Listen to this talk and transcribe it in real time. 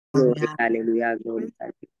Glory, hallelujah, glory,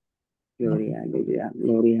 hallelujah, glory, hallelujah,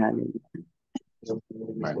 glory, hallelujah.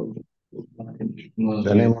 In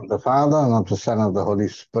the name of the Father, and of the Son, and of the Holy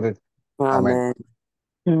Spirit. Amen.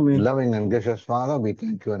 Amen. Loving and gracious Father, we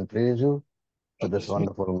thank you and praise you for this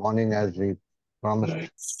wonderful morning as we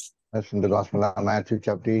promised us in the Gospel of Matthew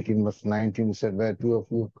chapter 18 verse 19 said, where two of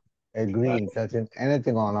you agree in touching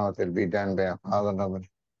anything on earth will be done by our Father in heaven.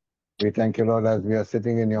 We thank you, Lord, as we are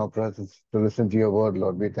sitting in your presence to listen to your word,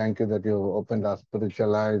 Lord. We thank you that you have opened our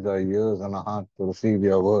spiritual eyes, our ears, and our heart to receive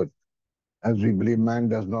your word. As we believe man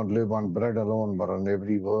does not live on bread alone, but on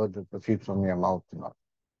every word that proceeds from your mouth, Lord.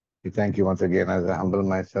 We thank you once again as I humble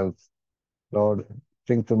myself. Lord,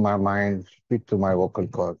 think to my mind, speak to my vocal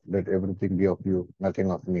cord. Let everything be of you, nothing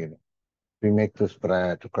of me. We make this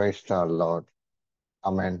prayer to Christ our Lord.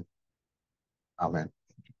 Amen. Amen.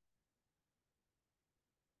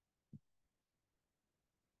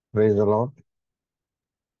 Praise the Lord.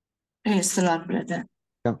 Praise the Lord, brother.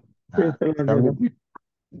 Shall we read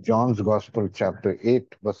John's Gospel, chapter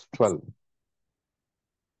 8, verse 12.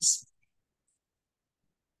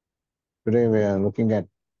 Today we are looking at,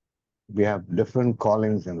 we have different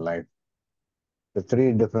callings in life. The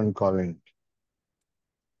three different callings.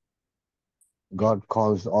 God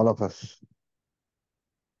calls all of us.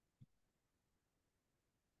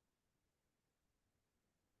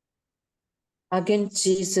 Again,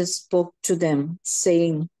 Jesus spoke to them,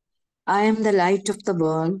 saying, I am the light of the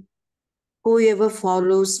world. Whoever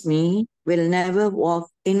follows me will never walk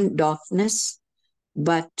in darkness,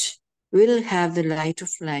 but will have the light of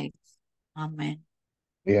life. Amen.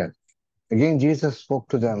 Yes. Again, Jesus spoke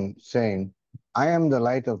to them, saying, I am the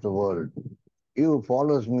light of the world. He who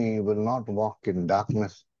follows me will not walk in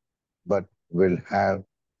darkness, but will have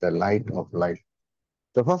the light of life.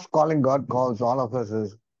 The first calling God calls all of us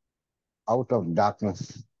is out of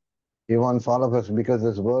darkness. He wants all of us because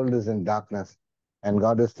this world is in darkness. And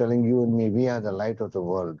God is telling you and me, we are the light of the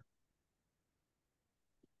world.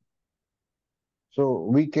 So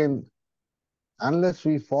we can, unless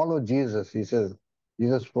we follow Jesus, he says,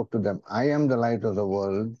 Jesus spoke to them, I am the light of the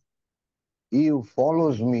world. He who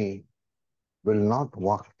follows me will not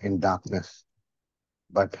walk in darkness,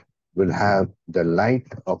 but will have the light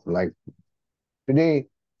of life. Today,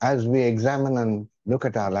 as we examine and look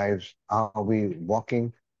at our lives, are we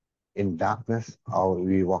walking in darkness or are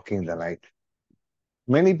we walking in the light?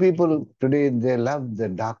 Many people today, they love the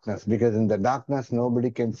darkness because in the darkness, nobody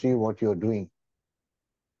can see what you're doing.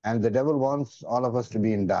 And the devil wants all of us to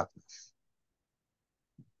be in darkness.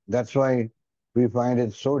 That's why we find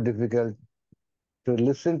it so difficult to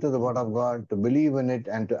listen to the word of God, to believe in it,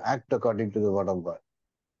 and to act according to the word of God.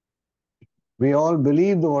 We all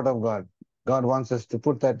believe the word of God. God wants us to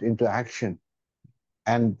put that into action.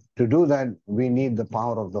 And to do that, we need the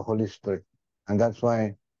power of the Holy Spirit. And that's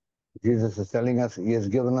why Jesus is telling us he has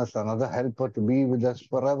given us another helper to be with us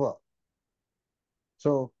forever.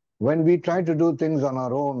 So when we try to do things on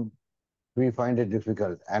our own, we find it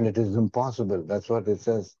difficult and it is impossible. That's what it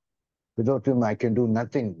says. Without him, I can do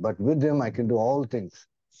nothing, but with him, I can do all things.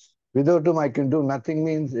 Without him, I can do nothing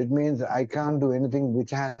means I can't do anything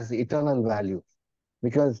which has eternal value.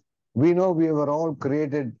 Because we know we were all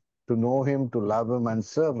created to know him, to love him, and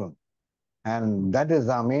serve him. And that is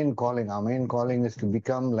our main calling. Our main calling is to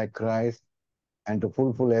become like Christ and to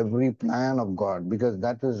fulfill every plan of God, because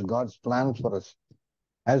that is God's plan for us.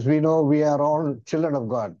 As we know, we are all children of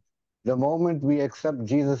God. The moment we accept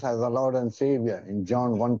Jesus as our Lord and Savior in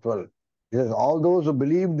John 1:12, he says, all those who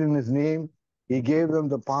believed in his name, he gave them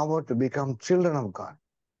the power to become children of God.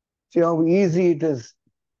 See how easy it is.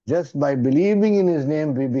 Just by believing in his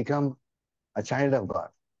name, we become a child of God.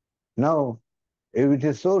 Now, it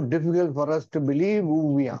is so difficult for us to believe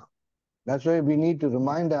who we are. That's why we need to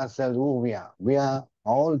remind ourselves who we are. We are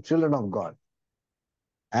all children of God.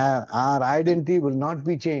 Our identity will not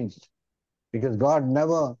be changed because God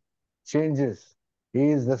never changes.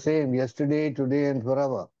 He is the same yesterday, today, and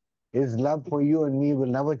forever. His love for you and me will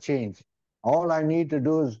never change. All I need to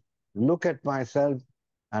do is look at myself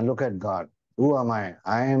and look at God. Who am I?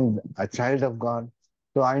 I am a child of God.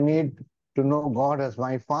 So I need to know God as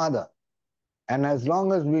my Father. And as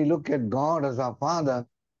long as we look at God as our Father,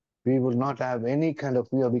 we will not have any kind of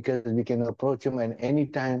fear because we can approach him at any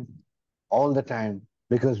time, all the time,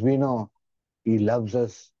 because we know he loves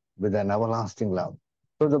us with an everlasting love.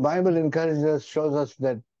 So the Bible encourages us, shows us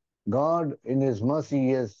that God in his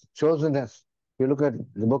mercy has chosen us. If you look at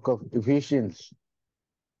the book of Ephesians,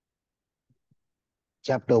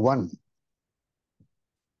 chapter 1,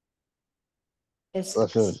 Yes.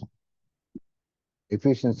 verses,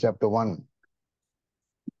 Ephesians chapter 1,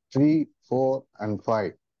 3, 4, and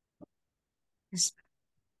 5. Yes.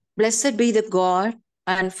 Blessed be the God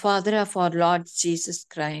and Father of our Lord Jesus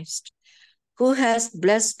Christ, who has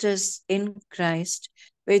blessed us in Christ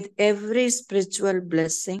with every spiritual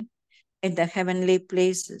blessing in the heavenly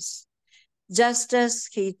places, just as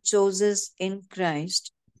he chose us in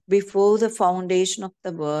Christ before the foundation of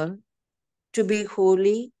the world to be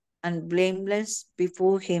holy and blameless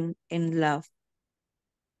before him in love.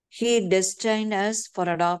 He destined us for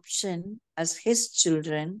adoption as his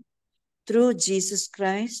children through Jesus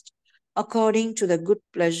Christ, according to the good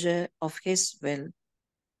pleasure of his will.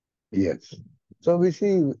 Yes. So we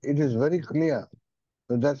see it is very clear.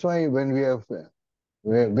 So that's why when we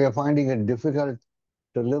are finding it difficult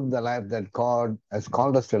to live the life that God has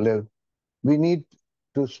called us to live, we need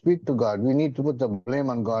to speak to God. We need to put the blame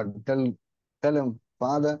on God. Tell him,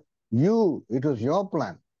 Father, it was your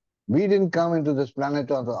plan. We didn't come into this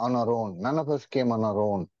planet on our own. None of us came on our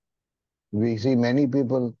own. We see many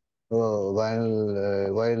people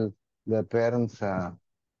while their parents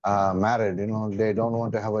are married, they don't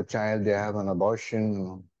want to have a child. They have an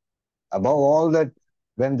abortion. Above all that,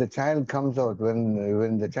 when the child comes out,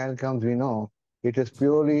 when the child comes, we know it is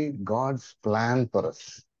purely God's plan for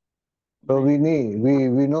us. So we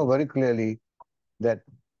know very clearly that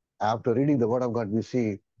after reading the Word of God, we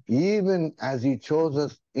see even as He chose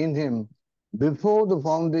us in Him before the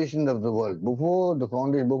foundation of the world, before the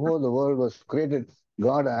world was created,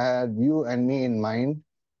 God had you and me in mind.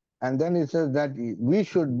 And then He says that we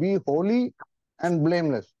should be holy and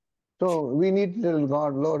blameless. So we need to tell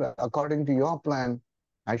God, Lord, according to your plan,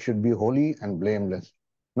 I should be holy and blameless.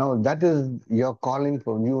 Now that is your calling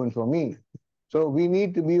for you and for me. So we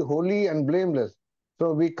need to be holy and blameless.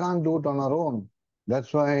 So we can't do it on our own.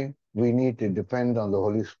 That's why we need to depend on the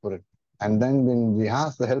Holy Spirit. And then when we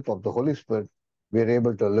ask the help of the Holy Spirit, we are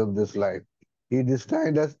able to live this life. He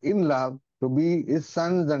destined us in love to be His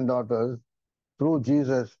sons and daughters through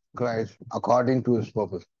Jesus Christ according to His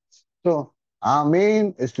purpose. So our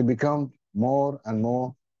main is to become more and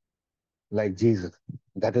more like Jesus.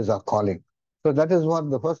 That is our calling. So that is what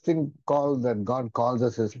the first thing called that God calls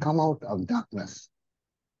us is come out of darkness.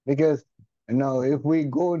 Because if we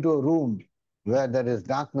go into a room where there is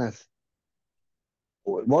darkness,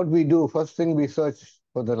 what we do, first thing we search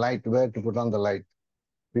for the light, where to put on the light.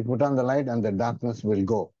 We put on the light and the darkness will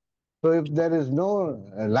go. So if there is no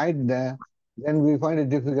light there, then we find it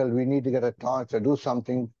difficult. We need to get a torch or do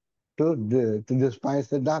something to despise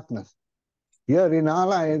the darkness. Here in our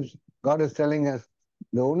lives, God is telling us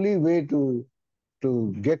the only way to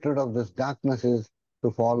get rid of this darkness is to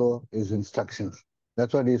follow His instructions.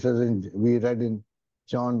 That's what He says. We read in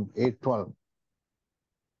John 8:12.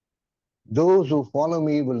 Those who follow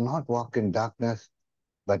me will not walk in darkness,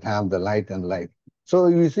 but have the light and life. So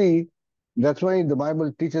you see, that's why the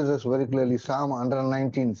Bible teaches us very clearly. Psalm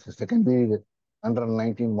 119, sister, can we read it?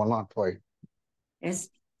 119, 105. Yes.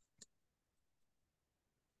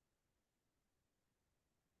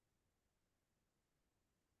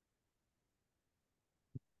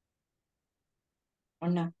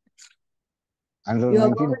 Anna. Your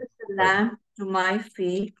 119. word is a lamp to my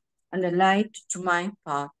feet and a light to my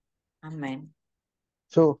path. Amen.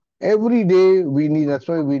 So every day that's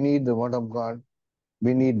why we need the Word of God.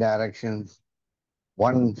 We need directions,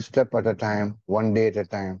 one step at a time, one day at a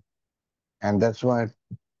time. And that's why,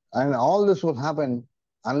 and all this will happen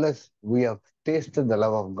unless we have tasted the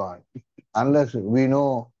love of God, unless we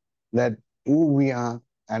know that who we are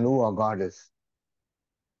and who our God is.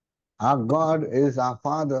 Our God is our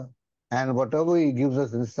Father, and whatever He gives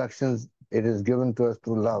us instructions, it is given to us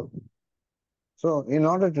through love. So, in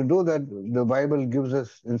order to do that, the Bible gives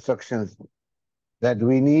us instructions that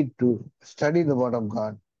we need to study the Word of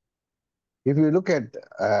God. If you look at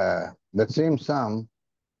that same Psalm,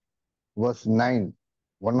 verse 9,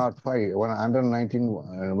 105,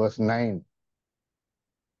 119, verse 9.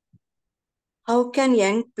 How can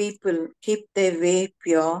young people keep their way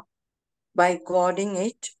pure? By guarding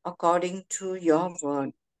it according to your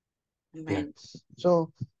word. Amen. Yes.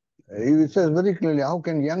 So, it says very clearly, how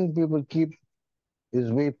can young people keep his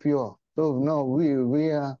way pure? So, no, we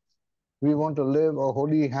want to live a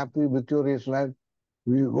holy, happy, victorious life.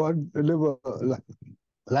 We want to live a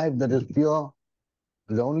life that is pure.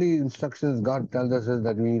 The only instructions God tells us is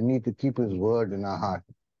that we need to keep His word in our heart.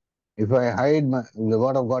 If I hide the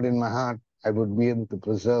word of God in my heart, I would be able to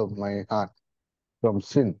preserve my heart from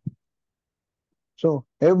sin. So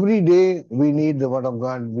every day we need the word of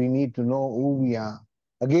God. We need to know who we are.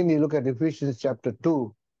 Again, you look at Ephesians chapter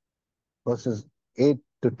 2, verses 8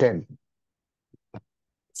 to 10.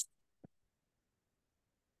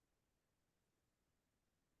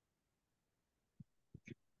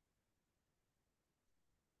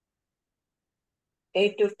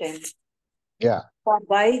 8 to 10. Yeah. For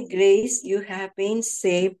by grace you have been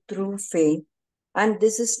saved through faith, and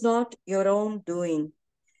this is not your own doing.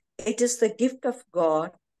 It is the gift of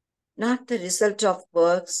God, not the result of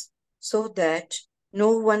works, so that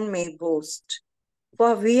no one may boast.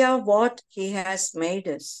 For we are what He has made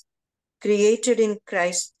us, created in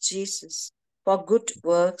Christ Jesus for good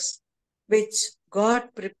works, which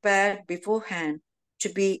God prepared beforehand to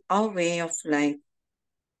be our way of life.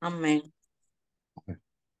 Amen.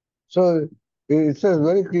 So it says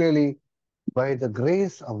very clearly, by the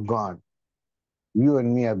grace of God, you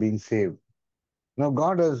and me are being saved. Now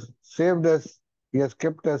God has saved us, He has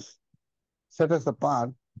kept us, set us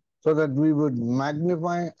apart, so that we would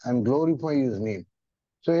magnify and glorify His name.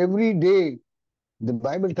 So every day, the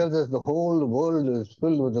Bible tells us the whole world is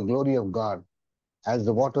filled with the glory of God as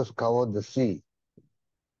the waters cover the sea.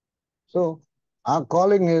 So our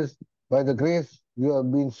calling is, by the grace you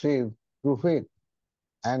have been saved through faith.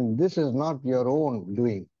 And this is not your own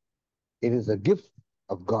doing. It is a gift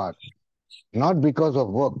of God, not because of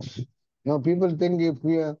works. People think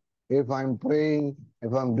if I'm praying,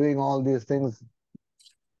 if I'm doing all these things,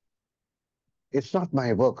 it's not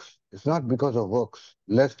my works. It's not because of works,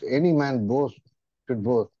 lest any man should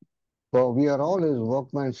boast. For we are all his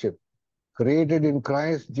workmanship, created in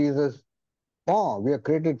Christ Jesus. We are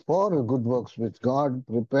created for good works which God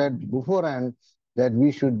prepared beforehand that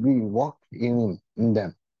we should be walked in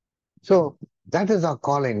them. So that is our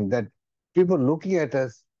calling, that people looking at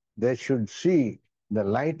us, they should see the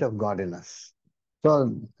light of God in us.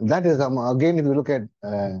 So that is, again, if you look at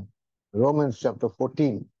Romans chapter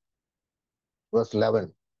 14, verse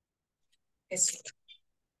 11. Yes.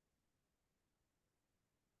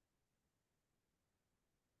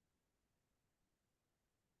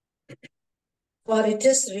 For it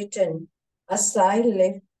is written, as I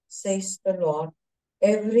live, says the Lord,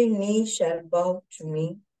 every knee shall bow to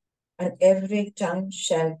me, and every tongue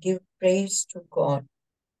shall give praise to God.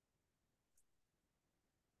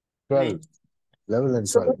 12, Amen. 11 and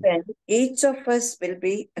So 12. then, each of us will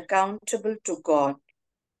be accountable to God.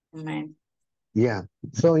 Amen. Yeah.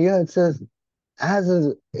 So here it says, as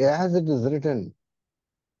it is written,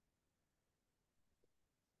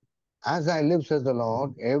 as I live, says the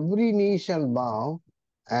Lord, every knee shall bow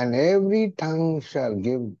and every tongue shall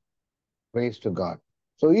give praise to God.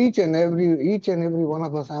 So each and every one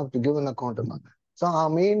of us have to give an account of God. So our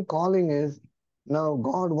main calling is, now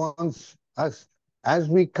God wants us, as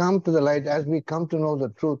we come to the light, as we come to know the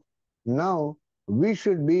truth, now we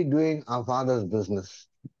should be doing our Father's business.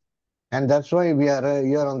 And that's why we are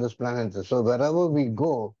here on this planet. So wherever we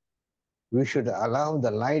go, we should allow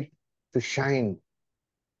the light to shine.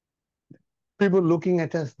 People looking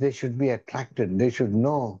at us, they should be attracted. They should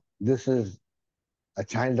know this is a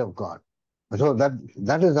child of God. So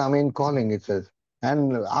that is our main calling, it says.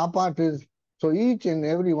 And our part is, so each and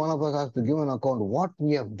every one of us has to give an account what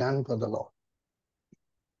we have done for the Lord.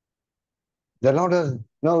 The Lord has,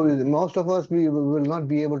 no, most of us, we will not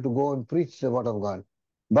be able to go and preach the word of God.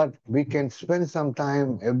 But we can spend some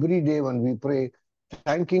time every day when we pray,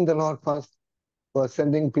 thanking the Lord first for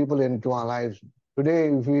sending people into our lives. Today,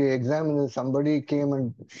 if we examine this, somebody came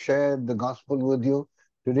and shared the gospel with you.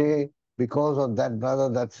 Today, because of that brother,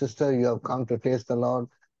 that sister, you have come to taste the Lord.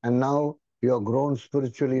 And now you are grown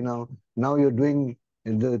spiritually now. Now you're doing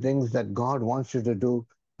the things that God wants you to do.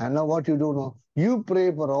 And now what you do now, you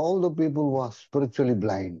pray for all the people who are spiritually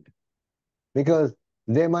blind. Because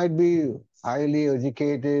they might be highly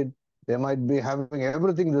educated, they might be having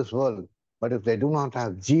everything in this world. But if they do not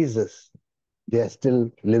have Jesus, they are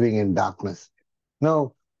still living in darkness.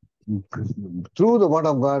 Now, through the word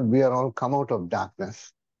of God, we are all come out of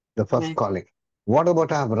darkness, the first Amen. calling. What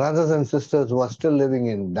about our brothers and sisters who are still living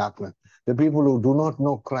in darkness? The people who do not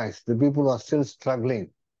know Christ, the people who are still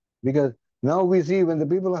struggling. Because now we see when the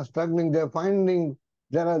people are struggling, they're finding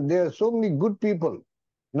there are so many good people.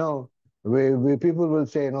 Now, people will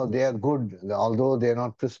say, no, they are good, although they're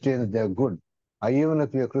not Christians, they're good. Even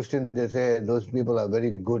if you're Christian, they say those people are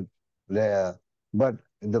very good. But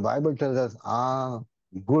the Bible tells us,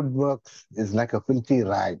 good works is like a filthy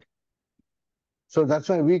rag. So that's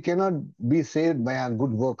why we cannot be saved by our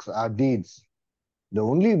good works, our deeds. The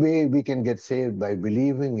only way we can get saved by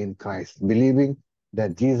believing in Christ, believing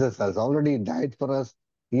that Jesus has already died for us.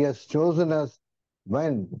 He has chosen us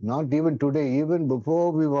when, not even today, even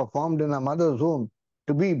before we were formed in our mother's womb,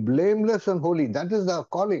 to be blameless and holy. That is our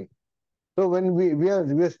calling. So when we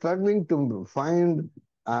are struggling to find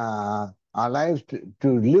our lives,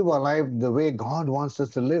 to live our life the way God wants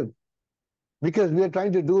us to live, because we are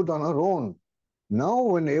trying to do it on our own. Now,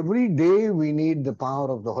 when every day we need the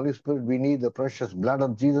power of the Holy Spirit, we need the precious blood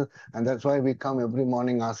of Jesus, and that's why we come every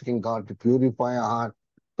morning asking God to purify our heart.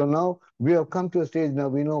 So now we have come to a stage now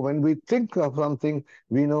we know when we think of something,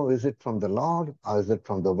 we know is it from the Lord, or is it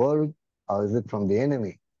from the world, or is it from the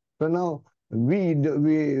enemy? So now we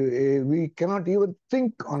cannot even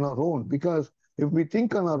think on our own, because if we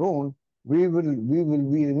think on our own, we will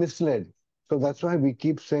be misled. So that's why we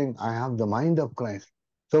keep saying, I have the mind of Christ.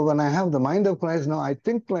 So when I have the mind of Christ now, I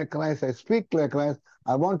think like Christ, I speak like Christ,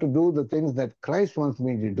 I want to do the things that Christ wants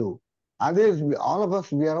me to do. Others, all of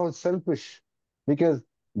us, we are all selfish, because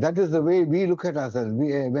that is the way we look at ourselves.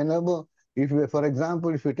 Whenever, if we, for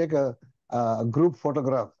example, if you take a group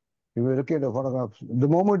photograph, if you look at a photograph, the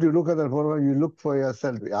moment you look at that photograph, you look for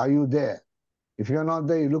yourself. Are you there? If you're not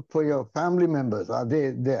there, you look for your family members. Are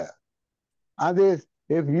they there? Others,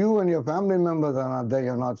 if you and your family members are not there,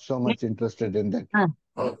 you're not so much interested in that.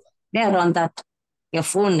 They're on that. Your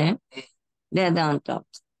phone, they're on top.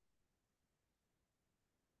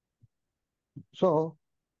 So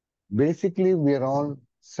basically, we are all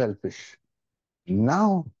selfish.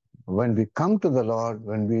 Now, when we come to the Lord,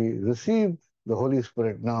 when we receive the Holy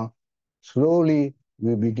Spirit now, slowly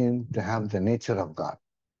we begin to have the nature of God.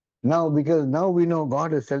 Now, because now we know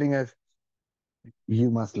God is telling us, you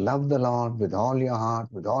must love the Lord with all your heart,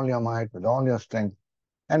 with all your might, with all your strength.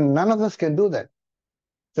 And none of us can do that.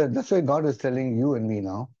 So that's why God is telling you and me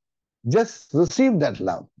now, just receive that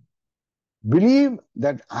love. Believe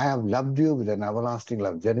that I have loved you with an everlasting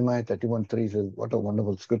love. Jeremiah 31:3 says, what a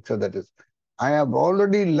wonderful scripture that is. I have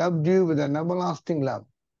already loved you with an everlasting love.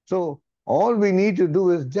 So all we need to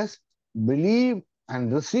do is just believe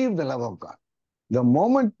and receive the love of God. The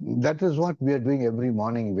moment, that is what we are doing every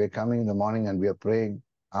morning. We are coming in the morning and we are praying,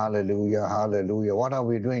 hallelujah, hallelujah. What are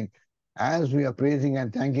we doing? As we are praising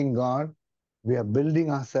and thanking God, we are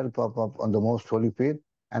building ourselves up on the most holy faith.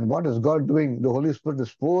 And what is God doing? The Holy Spirit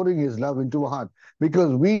is pouring His love into our heart,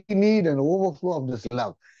 because we need an overflow of this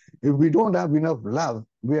love. If we don't have enough love,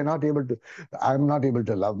 we are not able to, I'm not able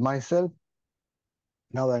to love myself.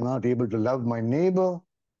 Now I'm not able to love my neighbor,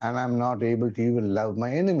 and I'm not able to even love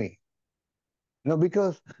my enemy. No,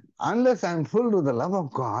 because unless I'm full of the love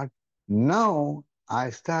of God, now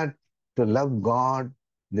I start to love God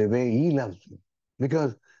the way He loves me.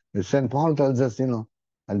 Because St. Paul tells us,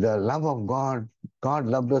 and the love of God, God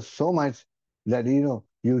loved us so much that,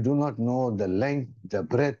 you do not know the length, the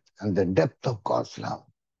breadth, and the depth of God's love.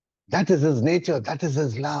 That is His nature, that is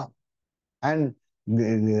His love. And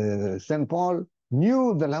St. Paul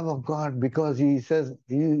knew the love of God, because he says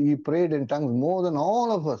he prayed in tongues more than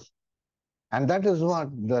all of us. And that is what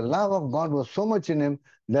the love of God was so much in him,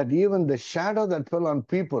 that even the shadow that fell on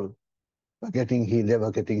people were getting healed. They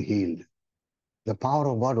were getting healed. The power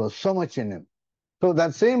of God was so much in him. So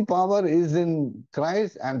that same power is in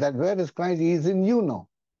Christ, and that where is Christ, He is in you now.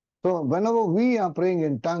 So whenever we are praying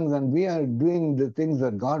in tongues and we are doing the things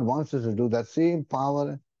that God wants us to do, that same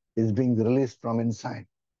power is being released from inside.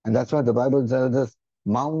 And that's why the Bible tells us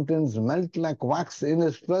mountains melt like wax in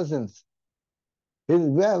His presence.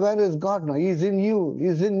 Where is God now? He's in you,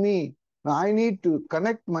 He's in me. Now I need to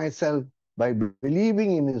connect myself by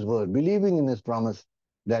believing in His word, believing in His promise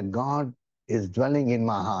that God is dwelling in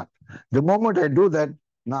my heart. The moment I do that,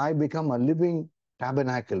 now I become a living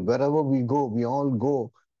tabernacle. Wherever we go, we all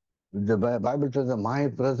go. The Bible says that my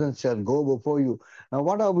presence shall go before you. Now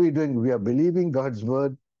what are we doing? We are believing God's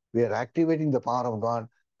word. We are activating the power of God.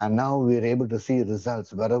 And now we are able to see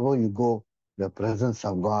results. Wherever you go, the presence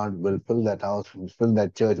of God will fill that house, fill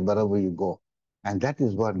that church, wherever you go. And that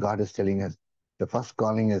is what God is telling us. The first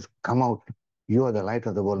calling is, come out. You are the light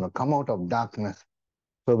of the world. Now come out of darkness.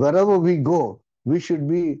 So wherever we go, we should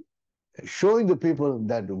be showing the people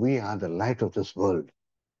that we are the light of this world.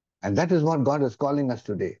 And that is what God is calling us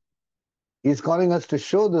today. He's calling us to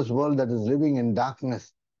show this world that is living in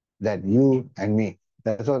darkness, that you and me.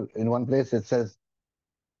 That's what in one place it says,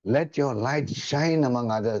 let your light shine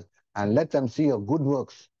among others and let them see your good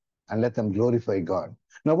works and let them glorify God.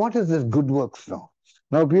 Now, what is this good works now?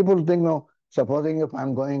 Now, people think, no, supposing if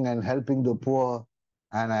I'm going and helping the poor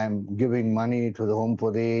and I'm giving money to the home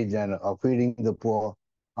for the aged and feeding the poor,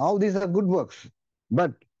 all these are good works.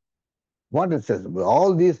 But what it says,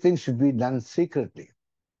 all these things should be done secretly.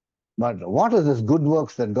 But what is this good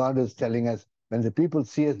works that God is telling us? When the people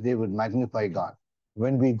see us, they would magnify God.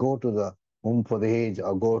 When we go to the home for the aged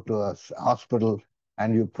or go to a hospital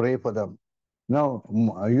and you pray for them. Now,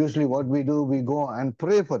 usually what we do, we go and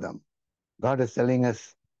pray for them. God is telling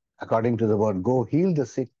us, according to the word, go heal the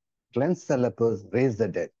sick, cleanse the lepers, raise the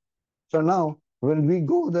dead. So now, when we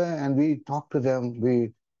go there and we talk to them,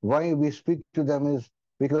 why we speak to them is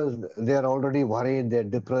because they are already worried, they're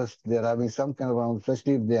depressed, they're having some kind of problem,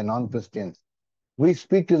 especially if they're non-Christians. We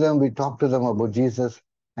speak to them, we talk to them about Jesus,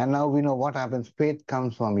 and now we know what happens. Faith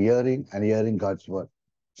comes from hearing and hearing God's word.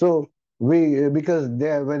 So because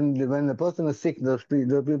when the person is sick,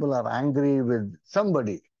 the people are angry with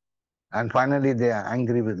somebody, and finally they are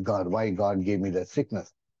angry with God. Why God gave me that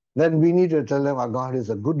sickness? Then we need to tell them our God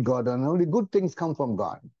is a good God, and only good things come from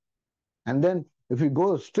God. And then if you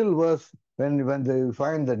go still worse, when they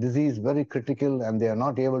find the disease very critical and they are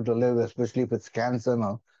not able to live, especially if it's cancer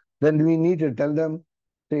now, then we need to tell them,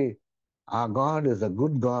 say, our God is a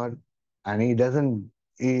good God, and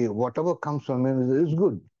whatever comes from him is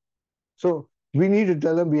good. So we need to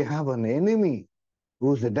tell them we have an enemy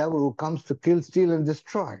who's the devil, who comes to kill, steal, and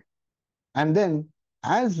destroy. And then,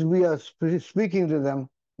 as we are speaking to them,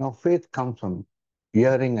 now faith comes from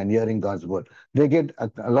hearing and hearing God's word. They get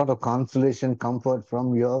a lot of consolation, comfort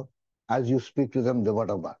from you as you speak to them the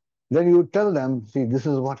word of God. Then you tell them, see, this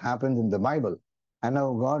is what happens in the Bible. And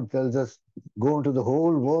now God tells us, go into the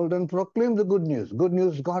whole world and proclaim the good news. Good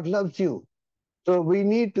news, God loves you. So we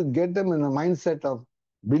need to get them in a mindset of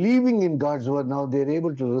believing in God's word. Now they're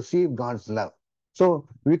able to receive God's love. So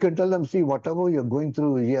we can tell them, see, whatever you're going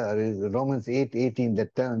through here is Romans 8:18,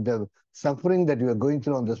 that the suffering that you are going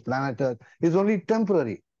through on this planet Earth is only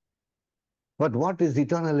temporary. But what is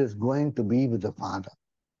eternal is going to be with the Father.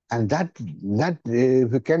 And can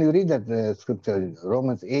you read that scripture,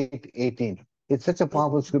 Romans 8:18? It's such a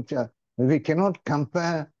powerful scripture. We cannot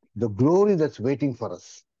compare the glory that's waiting for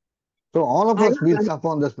us. So all of I, us will suffer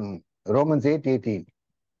on this. Romans 8:18.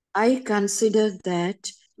 I consider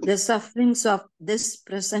that the sufferings of this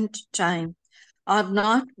present time are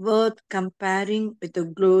not worth comparing with the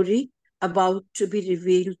glory about to be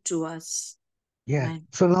revealed to us. Yeah. Amen.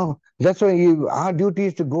 So now that's why our duty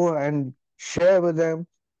is to go and share with them,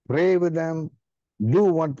 pray with them, do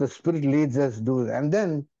what the Spirit leads us to do. And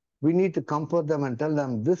then we need to comfort them and tell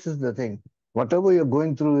them this is the thing. Whatever you're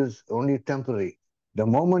going through is only temporary. The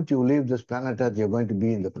moment you leave this planet Earth, you're going to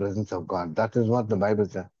be in the presence of God. That is what the Bible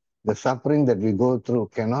says. The suffering that we go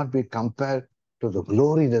through cannot be compared to the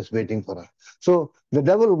glory that's waiting for us. So the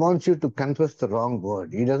devil wants you to confess the wrong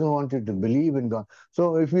word. He doesn't want you to believe in God.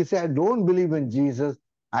 So if you say, I don't believe in Jesus,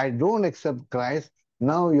 I don't accept Christ,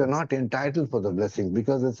 now you're not entitled for the blessing,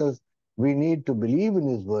 because it says we need to believe in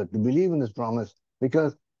his word, to believe in his promise,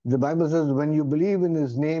 because the Bible says when you believe in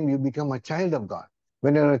his name, you become a child of God.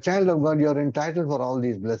 When you're a child of God, you're entitled for all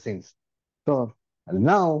these blessings. So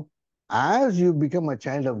now, as you become a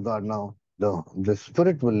child of God now, the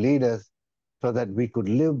Spirit will lead us so that we could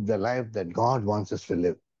live the life that God wants us to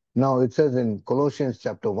live. Now it says in Colossians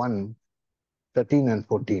chapter 1, 13 and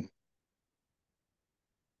 14.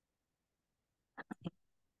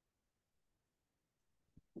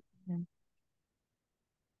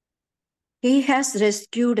 He has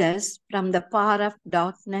rescued us from the power of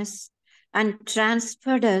darkness and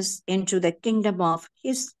transferred us into the kingdom of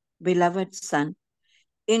his beloved Son,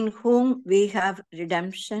 in whom we have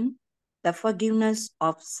redemption, the forgiveness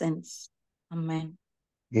of sins. Amen.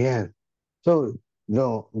 Yes. So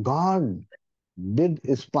God did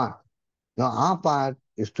his part. Now our part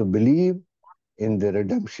is to believe in the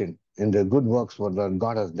redemption, in the good works what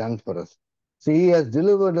God has done for us. See, he has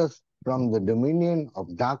delivered us from the dominion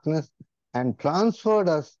of darkness and transferred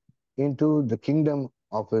us into the kingdom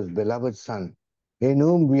of his beloved Son, in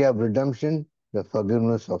whom we have redemption, the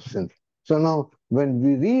forgiveness of sins. So now, when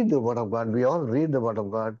we read the Word of God, we all read the Word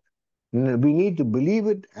of God, we need to believe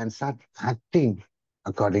it and start acting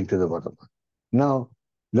according to the Word of God. Now,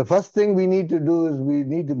 the first thing we need to do is we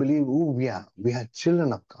need to believe who we are. We are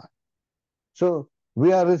children of God. So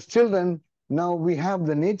we are his children. Now we have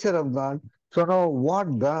the nature of God. So now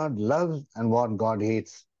what God loves and what God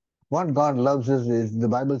hates. What God loves is the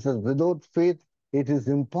Bible says, without faith, it is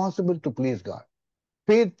impossible to please God.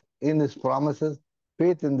 Faith in his promises,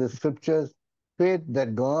 faith in the scriptures, faith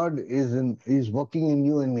that God is working in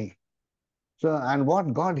you and me. So, and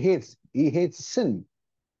what God hates, he hates sin.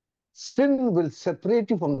 Sin will separate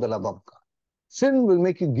you from the love of God. Sin will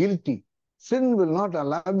make you guilty. Sin will not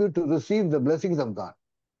allow you to receive the blessings of God.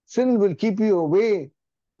 Sin will keep you away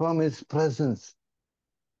from his presence.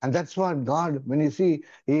 And that's what God, when you see,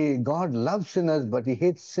 God loves sinners, but he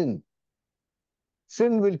hates sin.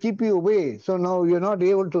 Sin will keep you away. So now you're not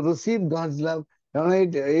able to receive God's love. You're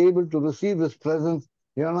not able to receive his presence.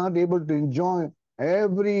 You're not able to enjoy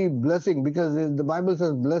every blessing, because the Bible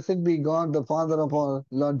says, blessed be God, the Father of our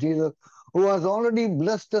Lord Jesus, who has already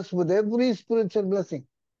blessed us with every spiritual blessing.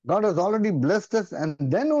 God has already blessed us, and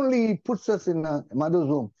then only he puts us in a mother's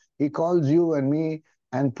womb. He calls you and me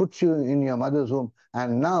and puts you in your mother's womb.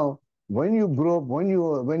 And now when you grow up,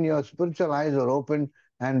 when your spiritual eyes are open,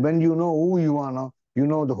 and when you know who you are now, you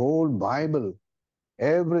know the whole Bible,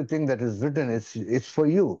 everything that is written, it's for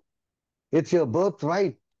you. It's your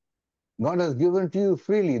birthright. God has given to you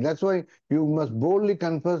freely. That's why you must boldly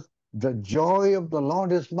confess, the joy of the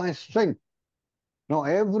Lord is my strength. Now,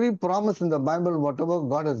 every promise in the Bible, whatever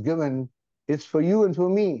God has given, it's for you and for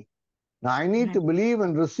me. Now, I need to believe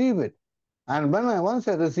and receive it. And once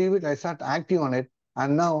I receive it, I start acting on it.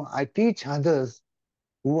 And now I teach others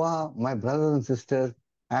who are my brothers and sisters,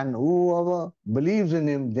 and whoever believes in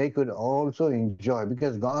Him, they could also enjoy,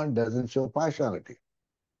 because God doesn't show partiality.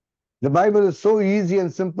 The Bible is so easy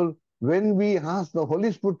and simple when we ask the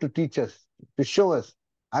Holy Spirit to teach us, to show us.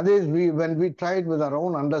 Otherwise, when we try it with our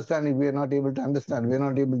own understanding, we are not able to understand, we are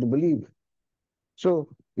not able to believe. So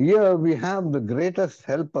here we have the greatest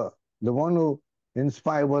helper, the one who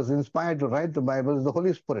was inspired to write the Bible, is the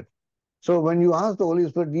Holy Spirit. So when you ask the Holy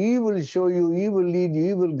Spirit, He will show you, He will lead you,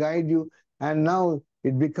 He will guide you, and now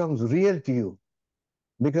it becomes real to you.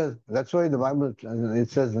 Because that's why the Bible, it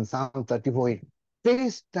says in Psalm 34:8,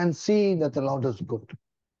 taste and see that the Lord is good.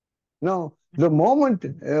 Now, the moment,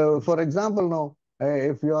 for example, now,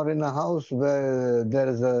 if you are in a house where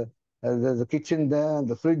there's a kitchen there,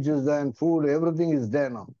 the fridge is there, and food, everything is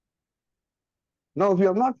there now. Now, if you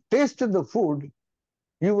have not tasted the food,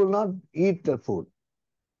 you will not eat the food.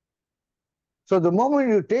 So the moment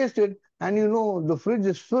you taste it, and you know the fridge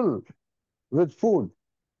is filled with food,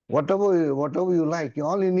 whatever you like,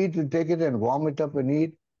 all you need to take it and warm it up and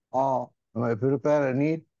eat, or prepare and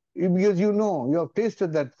eat, because you know you have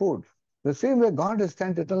tasted that food. The same way God is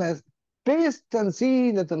trying to tell us, taste and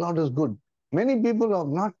see that the Lord is good. Many people have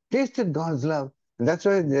not tasted God's love, and that's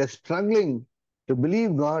why they're struggling to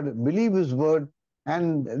believe God, believe His word,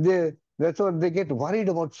 and that's why they get worried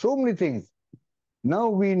about so many things.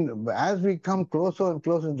 Now as we come closer and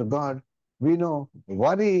closer to God, we know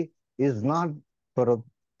worry is not for a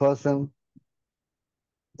person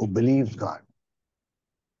who believes God.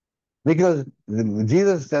 Because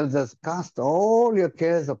Jesus tells us, cast all your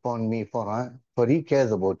cares upon me, for He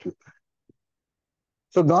cares about you.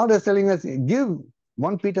 So God is telling us, give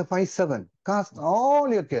 1 Peter 5:7, cast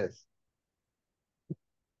all your cares.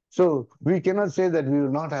 So we cannot say that we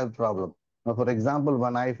will not have problem. Now, for example,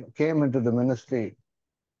 when I came into the ministry,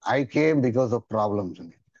 I came because of problems.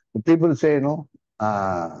 People say,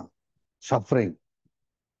 suffering.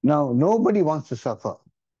 Now, nobody wants to suffer.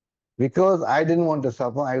 Because I didn't want to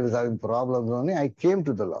suffer, I was having problems only, I came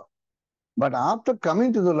to the Lord. But after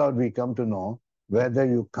coming to the Lord, we come to know whether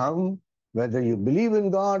you believe in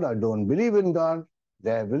God or don't believe in God,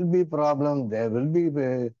 there will be problems, there will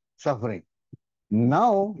be suffering.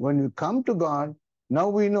 Now, when you come to God, now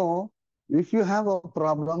we know if you have a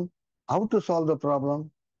problem, how to solve the problem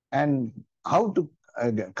and how to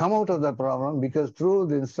come out of the problem, because through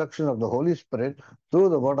the instruction of the Holy Spirit, through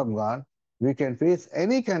the Word of God, we can face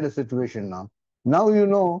any kind of situation now. Now you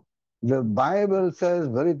know, the Bible says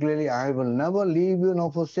very clearly, I will never leave you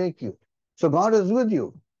nor forsake you. So God is with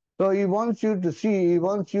you. So He wants you to see, He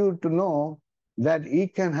wants you to know that He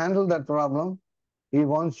can handle that problem. He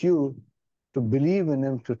wants you to believe in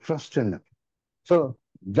Him, to trust in Him. So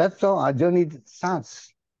that's how our journey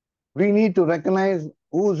starts. We need to recognize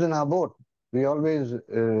who's in our boat. We always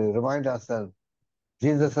remind ourselves,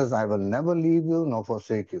 Jesus says, I will never leave you nor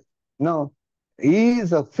forsake you. No, He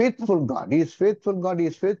is a faithful God. He is faithful God. He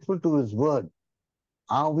is faithful to His word.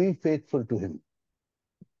 Are we faithful to Him?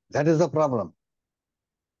 That is the problem.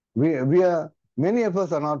 Many of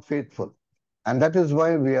us are not faithful. And that is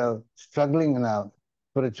why we are struggling in our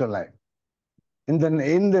spiritual life. In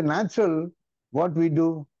the natural, what we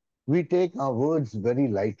do, we take our words very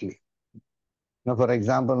lightly. Now, for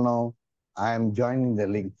example, now I am joining the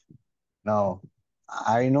link. Now,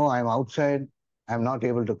 I know I'm outside. I'm not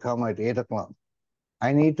able to come at 8 o'clock.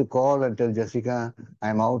 I need to call and tell Jessica,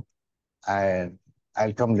 I'm out.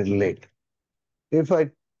 I'll come a little late. If I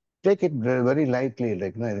take it very lightly,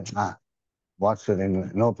 like, what's it?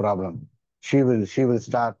 No problem. She will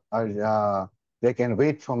start. They can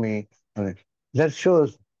wait for me. That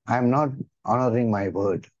shows I'm not honoring my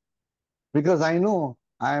word, because I know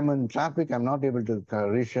I'm in traffic. I'm not able to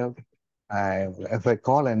reach out. If I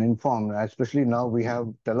call and inform, especially now we have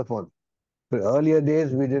telephone. But earlier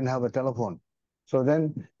days we didn't have a telephone. So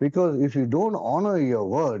then, because if you don't honor your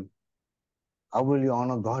word, how will you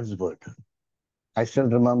honor God's word? I still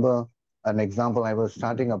remember an example. I was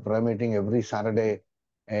starting a prayer meeting every Saturday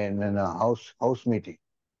in a house meeting.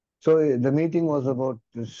 So the meeting was about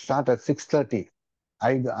to start at 6:30.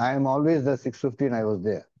 I am always there 6:15. I was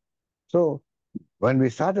there. So when we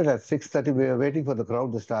started at 6:30, we were waiting for the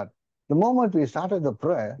crowd to start. The moment we started the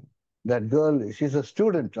prayer, That girl, she's a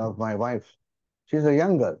student of my wife's. She's a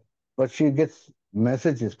young girl, but she gets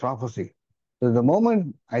messages, prophecy. So the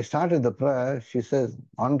moment I started the prayer, she says,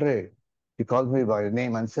 Andre, she calls me by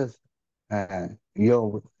name and says,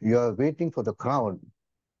 you're waiting for the crowd.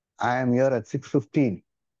 I am here at 6:15.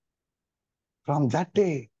 From that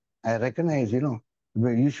day, I recognize,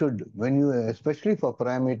 you should, when you, especially for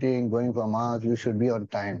prayer meeting, going for mass, you should be on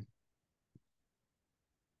time.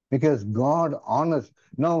 Because God honors.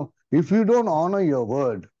 Now, if you don't honor your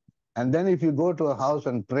word, and then if you go to a house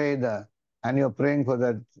and pray and you're praying for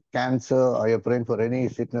that cancer, or you're praying for any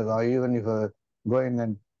sickness, or even if you're going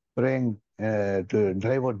and praying to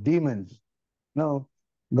drive out demons, no,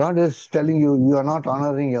 God is telling you, you are not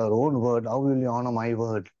honoring your own word. How will you honor my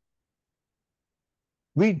word?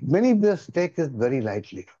 Many of us take it very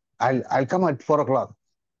lightly. I'll come at 4 o'clock.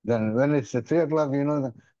 Then when it's at 3 o'clock,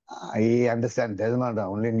 I understand. There's not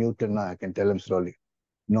only Newton. I can tell him slowly.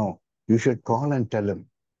 No, you should call and tell him,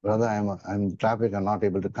 brother, I'm in traffic. I'm not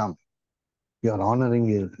able to come. You're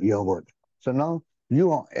honoring your word. So now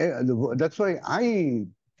that's why I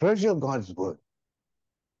treasure God's word.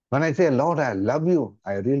 When I say, Lord, I love you,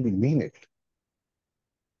 I really mean it.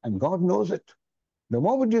 And God knows it. The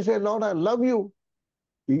moment you say, Lord, I love you,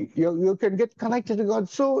 you can get connected to God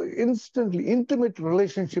so instantly, intimate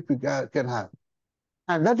relationship you can have.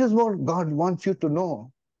 And that is what God wants you to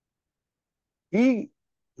know. He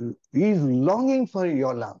is longing for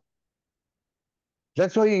your love.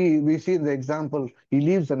 That's why we see the example, he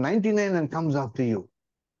leaves the 99 and comes after you.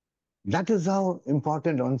 That is how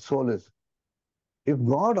important one soul is. If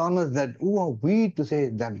God honors that, who are we to say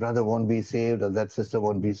that brother won't be saved or that sister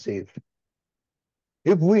won't be saved?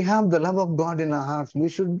 If we have the love of God in our hearts, we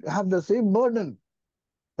should have the same burden.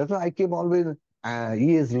 That's why I keep always,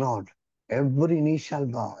 He is Lord. Every knee shall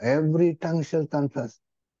bow, every tongue shall confess.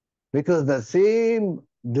 Because the same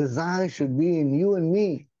desire should be in you and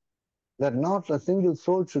me, that not a single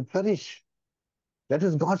soul should perish. That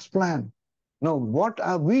is God's plan. Now, what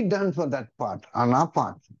have we done for that part, on our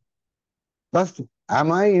part? First,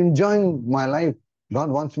 am I enjoying my life? God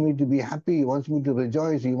wants me to be happy. He wants me to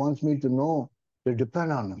rejoice. He wants me to know, to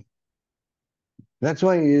depend on Him. That's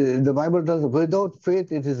why the Bible tells us, without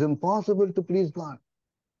faith, it is impossible to please God.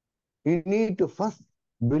 You need to first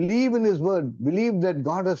believe in His word. Believe that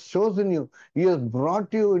God has chosen you. He has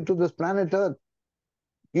brought you into this planet Earth.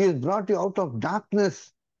 He has brought you out of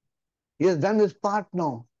darkness. He has done His part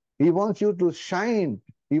now. He wants you to shine.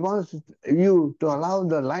 He wants you to allow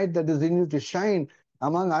the light that is in you to shine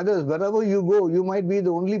among others. Wherever you go, you might be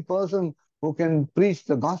the only person who can preach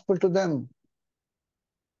the gospel to them.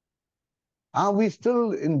 Are we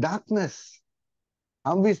still in darkness?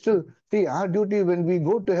 Are we still... See, our duty when we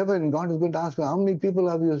go to heaven, God is going to ask, how many people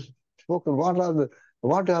have you spoken?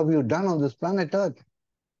 What have you done on this planet Earth?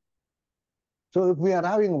 So if we are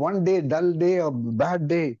having one day, dull day or bad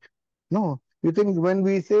day, no, you think when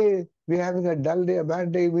we say we're having a dull day, a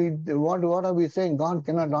bad day, what are we saying? God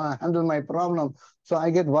cannot handle my problem. So I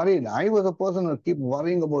get worried. I was a person who keep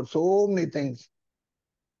worrying about so many things.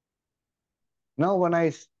 Now when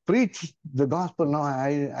I preach the gospel, now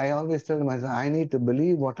I always tell myself, I need to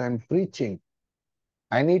believe what I'm preaching.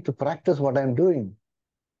 I need to practice what I'm doing.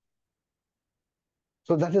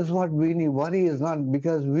 So that is what we need. Worry is not,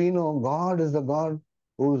 because we know God is the God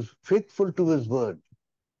who's faithful to His word.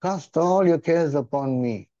 Cast all your cares upon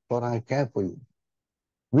me, for I care for you.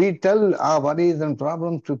 We tell our worries and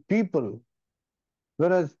problems to people,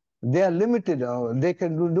 whereas they are limited. They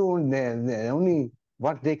can do only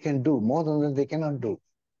what they can do. More than that, they cannot do.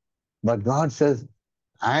 But God says,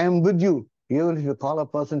 I am with you. Even if you call a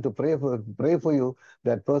person to pray for you,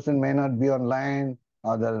 that person may not be online,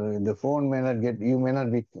 or the phone may not get, you may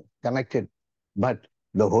not be connected. But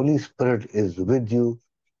the Holy Spirit is with you,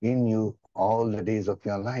 in you, all the days of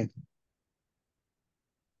your life.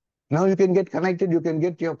 Now you can get connected, you can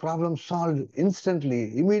get your problem solved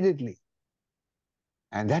instantly, immediately.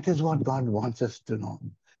 And that is what God wants us to know.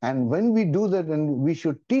 And when we do that, and we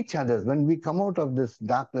should teach others, when we come out of this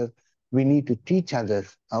darkness, we need to teach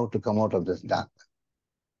others how to come out of this darkness.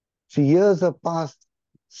 See, years have passed,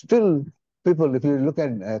 still people, if you look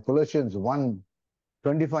at Colossians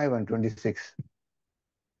 1:25 and 26.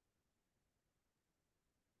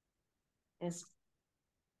 Yes.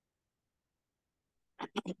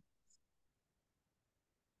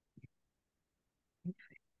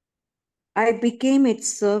 I became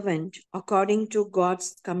its servant according to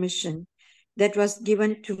God's commission that was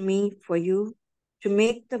given to me for you to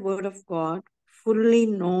make the word of God fully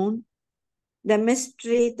known, the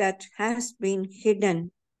mystery that has been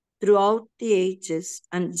hidden throughout the ages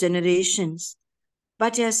and generations,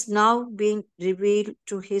 but has now been revealed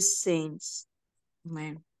to his saints.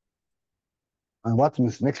 Amen. And what's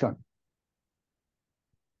this next one?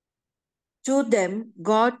 To them,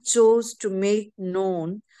 God chose to make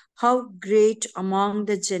known how great among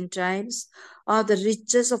the Gentiles are the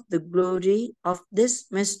riches of the glory of this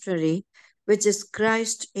mystery, which is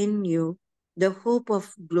Christ in you, the hope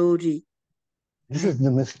of glory. This is the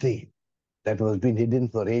mystery that was been hidden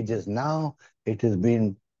for ages. Now it has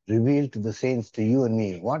been revealed to the saints, to you and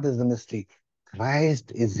me. What is the mystery?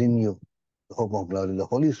 Christ is in you, the hope of glory. The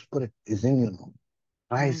Holy Spirit is in you now.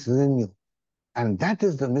 Christ is in you. And that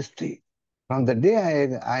is the mystery. From the day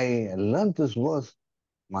I learned this verse,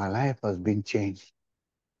 my life has been changed.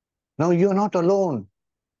 Now you're not alone.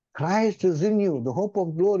 Christ is in you, the hope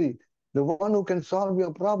of glory, the one who can solve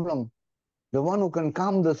your problem, the one who can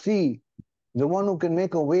calm the sea, the one who can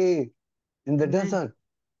make a way in the desert.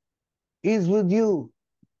 He's with you.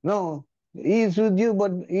 No, he's with you,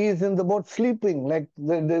 but he's in the boat sleeping, like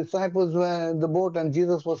the disciples were in the boat and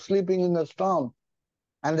Jesus was sleeping in the storm.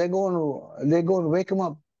 And they go and wake him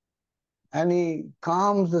up. And he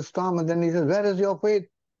calms the storm, and then he says, where is your faith?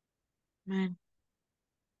 Amen.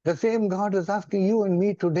 The same God is asking you and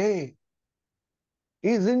me today.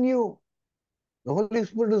 He's in you. The Holy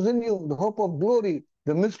Spirit is in you. The hope of glory,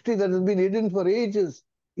 the mystery that has been hidden for ages,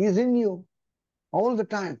 is in you all the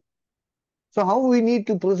time. So how we need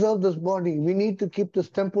to preserve this body? We need to keep this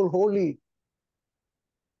temple holy.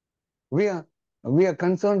 We are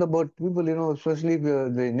concerned about people, especially if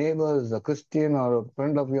the neighbor is a Christian or a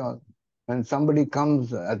friend of yours. When somebody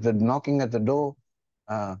comes knocking at the door,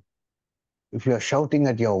 if you are shouting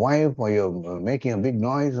at your wife or you're making a big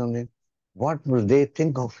noise on it, what will they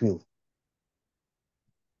think of you?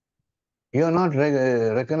 You are not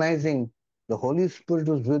recognizing the Holy Spirit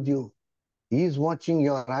is with you. He is watching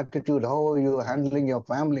your attitude. How are you handling your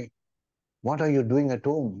family? What are you doing at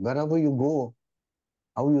home? Wherever you go,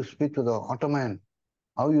 how you speak to the automan,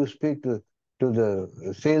 how you speak to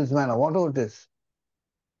the salesman or whatever it is.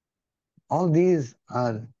 All these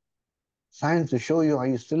are signs to show you, are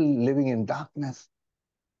you still living in darkness?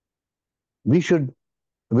 We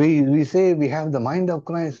say we have the mind of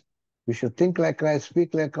Christ. We should think like Christ,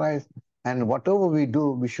 speak like Christ, and whatever we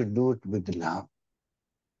do, we should do it with love.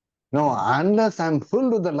 No, unless I'm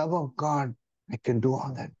filled with the love of God, I can do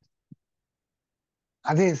all that.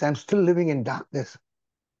 Otherwise, I'm still living in darkness.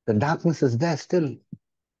 The darkness is there still.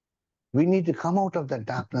 We need to come out of that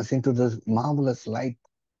darkness into this marvelous light.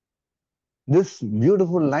 This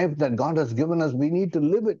beautiful life that God has given us, we need to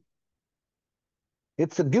live it.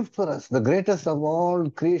 It's a gift for us. The greatest of all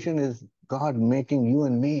creation is God making you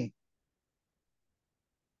and me.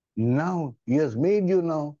 Now, He has made you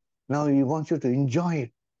now. Now He wants you to enjoy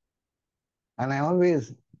it. And I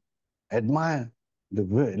always admire the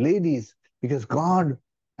ladies because God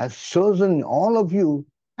has chosen all of you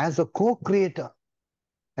as a co-creator,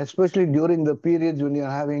 especially during the periods when you're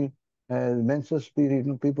having menstrual period.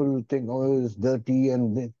 People will think, oh, it's dirty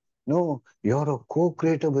and this. No, you're a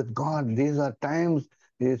co-creator with God. These are times,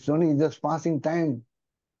 it's only just passing time.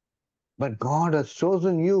 But God has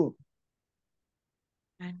chosen you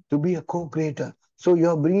to be a co-creator. So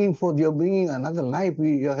you're bringing another life.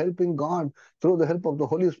 You're helping God through the help of the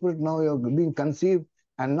Holy Spirit. Now you're being conceived.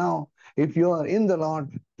 And now, if you are in the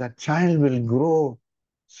Lord, that child will grow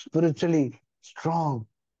spiritually strong.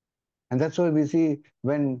 And that's why we see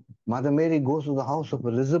when Mother Mary goes to the house of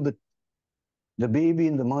Elizabeth, the baby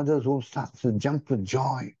in the mother's womb starts to jump with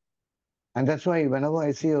joy. And that's why whenever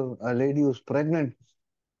I see a lady who's pregnant,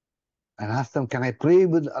 and ask them, can I pray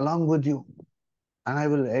along with you? And I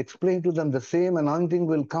will explain to them the same anointing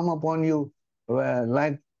will come upon you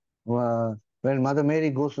like when Mother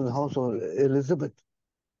Mary goes to the house of Elizabeth.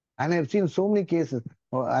 And I've seen so many cases.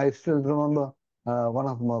 I still remember one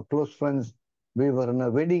of my close friends, we were in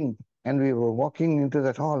a wedding and we were walking into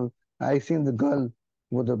that hall. I seen the girl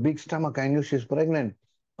with a big stomach. I knew she's pregnant,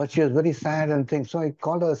 but she was very sad and things. So I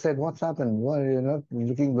called her and said, what's happened? Why you're not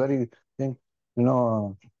looking very thing?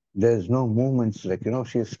 There's no movements, like,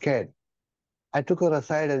 she's scared. I took her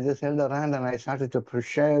aside, I just held her hand and I started to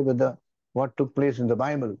share with her what took place in the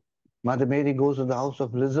Bible. Mother Mary goes to the house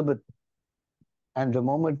of Elizabeth, and the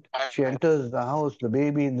moment she enters the house, the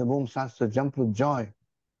baby in the womb starts to jump with joy.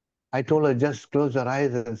 I told her, just close your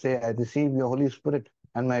eyes and say, I receive your Holy Spirit,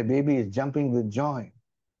 and my baby is jumping with joy.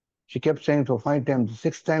 She kept saying for 5 times.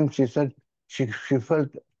 6th time she said she felt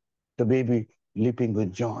the baby leaping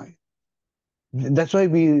with joy. That's why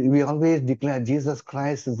we always declare Jesus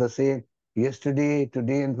Christ is the same yesterday,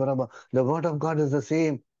 today, and forever. The word of God is the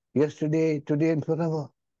same yesterday, today, and forever.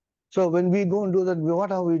 So when we go and do that,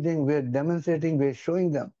 what are we doing? We're demonstrating, we're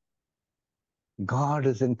showing them God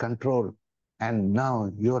is in control. And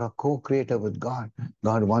now you're a co-creator with God.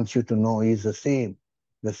 God wants you to know He's the same.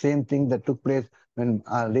 The same thing that took place when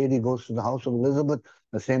Our Lady goes to the house of Elizabeth,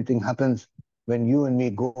 the same thing happens when you and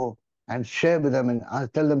me go and share with them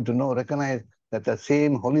and tell them to know, recognize that the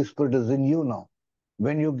same Holy Spirit is in you now.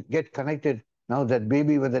 When you get connected, now that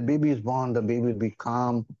baby, when that baby is born, the baby will be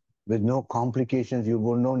calm with no complications. You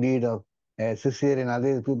will no need of a cesarean.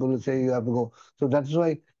 Other people will say you have to go. So that's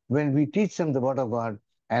why when we teach them the word of God,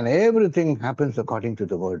 and everything happens according to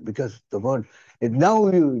the word, because the word, now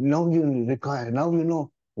you require, now you know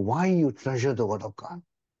why you treasure the word of God.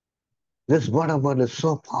 This word of God is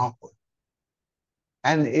so powerful.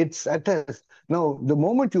 And it's at us. Now, the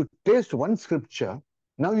moment you taste one scripture,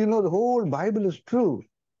 now you know the whole Bible is true.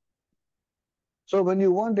 So when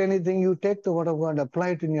you want anything, you take the word of God, apply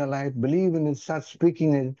it in your life, believe in it, start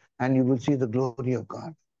speaking it, and you will see the glory of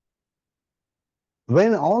God.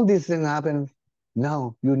 When all these things happen,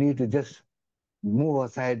 now you need to just move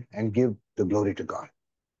aside and give the glory to God.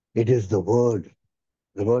 It is the word.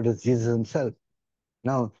 The word is Jesus himself.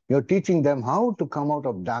 Now you're teaching them how to come out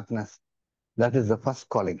of darkness. That is the first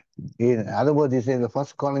calling. In other words, he says the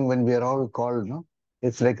first calling when we are all called, no?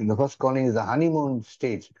 It's like the first calling is the honeymoon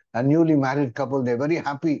stage. A newly married couple, they're very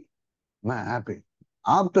happy. Man, happy.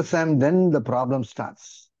 After some, then the problem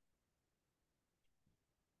starts.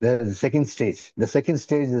 There's the second stage. The second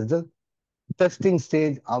stage is the testing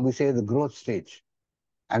stage, or we say the growth stage.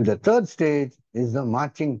 And the third stage is the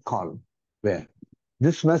marching call, where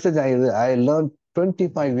this message I learned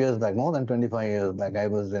 25 years back, more than 25 years back. I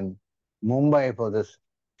was in Mumbai for this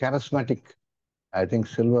charismatic, I think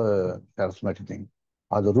silver charismatic thing.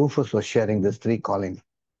 Or the Rufus was sharing this three calling.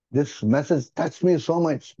 This message touched me so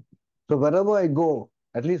much. So wherever I go,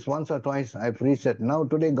 at least once or twice, I preach that now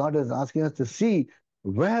today God is asking us to see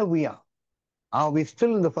where we are. Are we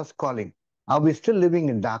still in the first calling? Are we still living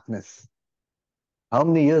in darkness? How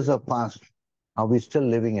many years have passed? Are we still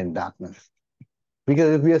living in darkness?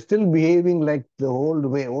 Because if we are still behaving like the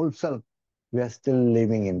old self, we are still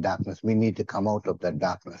living in darkness. We need to come out of that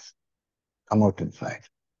darkness, come out inside.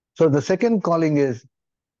 So the second calling is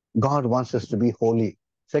God wants us to be holy.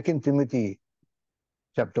 2 Timothy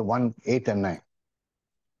chapter 1, 8 and 9.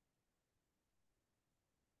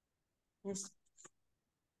 Yes.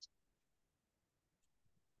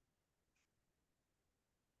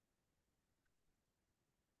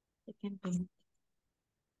 Second Timothy.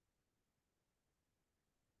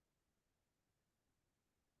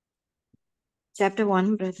 Chapter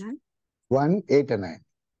 1, brother. 1, 8 and 9.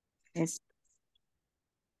 Yes.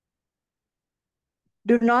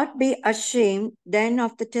 Do not be ashamed then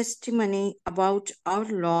of the testimony about our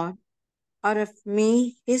Lord, or of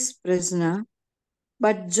me, his prisoner,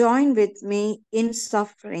 but join with me in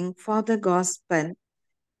suffering for the gospel,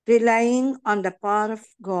 relying on the power of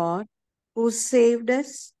God, who saved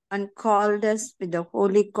us and called us with a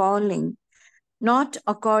holy calling, not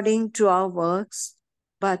according to our works,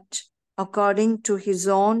 but according to his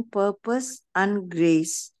own purpose and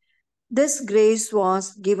grace. This grace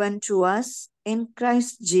was given to us in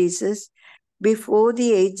Christ Jesus before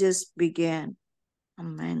the ages began.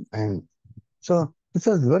 Amen. And so it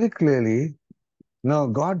says very clearly, now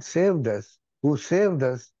God saved us, who saved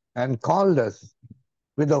us and called us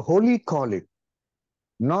with a holy calling,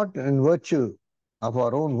 not in virtue of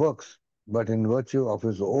our own works, but in virtue of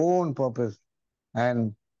his own purpose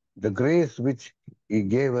and the grace which he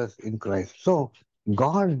gave us in Christ. So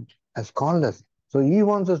God has called us. So he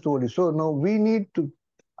wants us to holy. So now we need to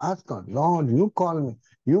ask God, Lord, you call me.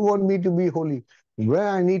 You want me to be holy. Where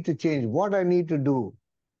I need to change, what I need to do.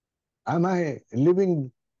 Am I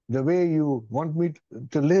living the way you want me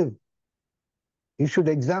to live? You should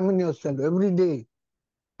examine yourself every day.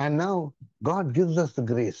 And now God gives us the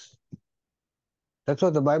grace. That's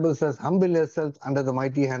what the Bible says. Humble yourself under the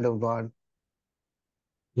mighty hand of God.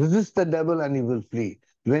 Resist the devil and he will flee.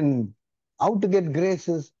 When how to get grace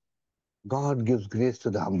is God gives grace to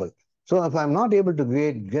the humble. So if I'm not able to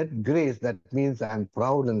get grace, that means I'm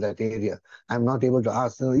proud in that area. I'm not able to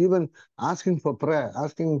ask. So even asking for prayer,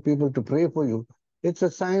 asking people to pray for you, it's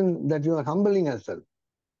a sign that you are humbling yourself.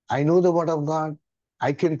 I know the word of God.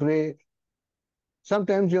 I can pray.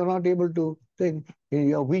 Sometimes you're not able to think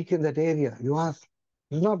you're weak in that area. You ask.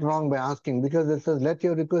 It's not wrong by asking because it says, let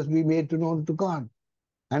your request be made to known to God.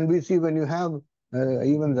 And we see when you have,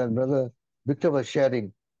 even that brother Victor was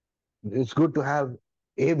sharing, it's good to have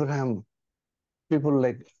Abraham, people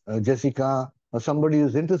like Jessica, or somebody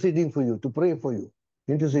who's interceding for you, to pray for you,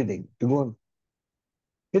 interceding, to go on.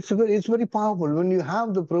 It's very powerful. When you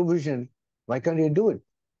have the provision, why can't you do it?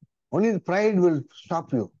 Only the pride will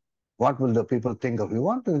stop you. What will the people think of you?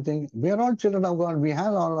 What do you think? We are all children of God. We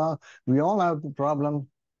all have problems.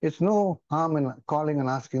 It's no harm in calling and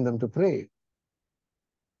asking them to pray.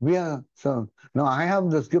 So now I have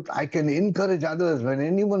this gift. I can encourage others. When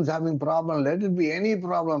anyone's having problem, let it be any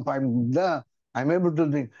problem. If I'm there, I'm able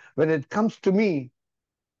to think. When it comes to me,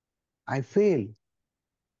 I fail.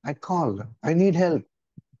 I call. I need help.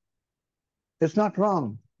 It's not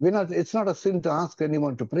wrong. It's not a sin to ask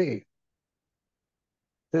anyone to pray.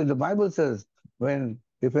 So the Bible says,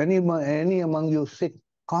 if any among you sick,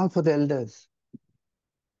 call for the elders.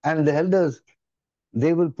 And the elders,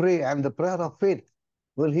 they will pray, and the prayer of faith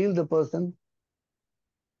will heal the person.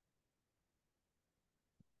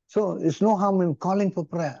 So it's no harm in calling for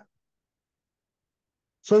prayer.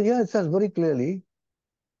 So here it says very clearly,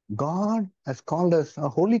 God has called us a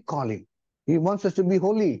holy calling. He wants us to be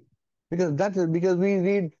holy. Because we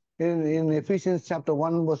read in Ephesians chapter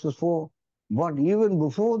 1, verses 4, but even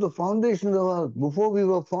before the foundation of the earth, before we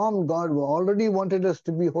were formed, God already wanted us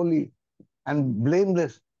to be holy and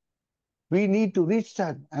blameless. We need to reach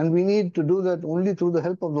that, and we need to do that only through the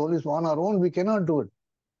help of the Holy Spirit. On our own, we cannot do it.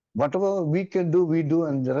 Whatever we can do, we do,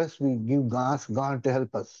 and the rest we ask God to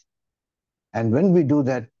help us. And when we do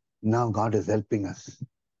that, now God is helping us.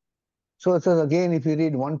 So it says again, if you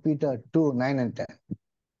read 1 Peter 2, 9 and 10.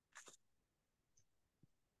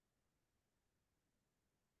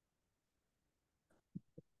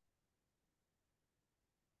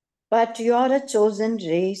 But you are a chosen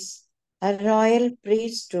race, a royal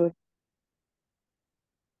priesthood,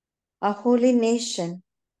 a holy nation,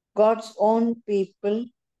 God's own people,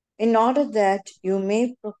 in order that you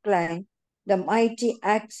may proclaim the mighty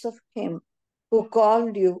acts of Him who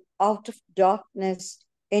called you out of darkness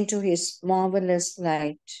into His marvelous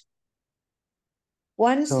light.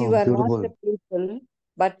 Once So you are not beautiful. the people,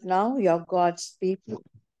 but now you are God's people.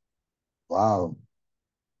 Wow.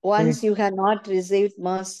 Once you had not received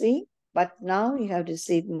mercy, but now you have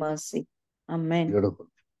received mercy. Amen. Beautiful.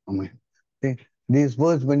 Amen. See, these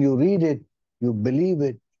words, when you read it, you believe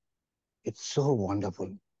it, it's so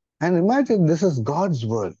wonderful. And imagine this is God's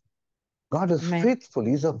word. God is Amen. faithful.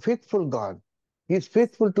 He's a faithful God. He's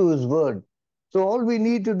faithful to His word. So all we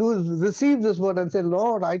need to do is receive this word and say,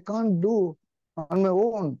 Lord, I can't do on my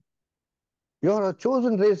own. You're a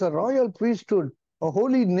chosen race, a royal priesthood, a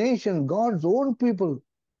holy nation, God's own people,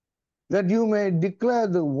 that you may declare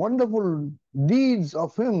the wonderful deeds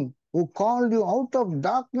of Him who called you out of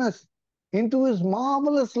darkness into His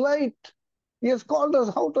marvelous light. He has called us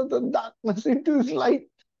out of the darkness into His light.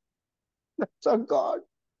 That's our God.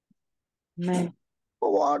 Amen.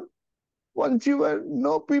 For what? Once you were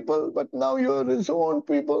no people, but now you are His own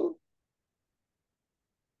people.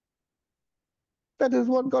 That is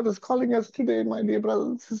what God is calling us today, my dear brothers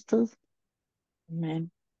and sisters.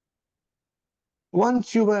 Amen.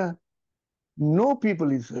 Once you were no people,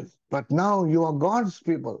 He says, but now you are God's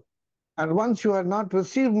people. And once you had not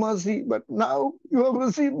received mercy, but now you have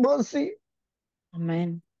received mercy.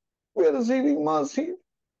 Amen. We are receiving mercy.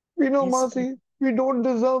 We know Yes. mercy. We don't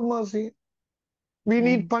deserve mercy. We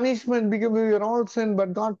need punishment because we are all sin,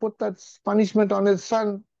 but God put that punishment on His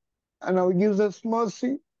Son and now He gives us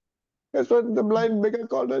mercy. That's what the blind beggar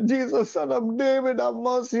called her, Jesus, Son of David, have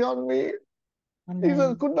mercy on me. Amen.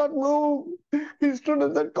 Jesus could not move. He stood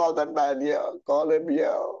and said, call that man here, call him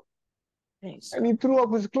here. Praise And he threw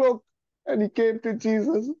off his cloak and he came to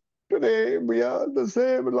Jesus. Today we are the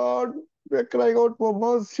same, Lord. We are crying out for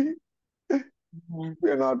mercy. Amen.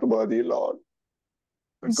 We are not worthy, Lord.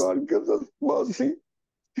 But Yes. God gives us mercy.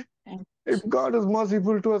 Thank If God is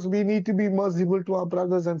merciful to us, we need to be merciful to our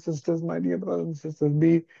brothers and sisters, my dear brothers and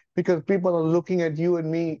sisters. Because people are looking at you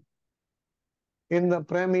and me. In the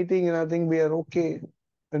prayer meeting, and I think we are okay.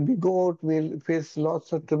 When we go out, we'll face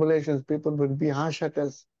lots of tribulations. People will be harsh at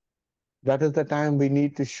us. That is the time we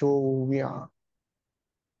need to show who we are.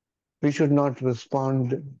 We should not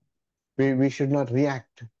respond. We should not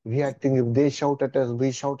react. Reacting, if they shout at us,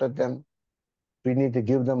 we shout at them. We need to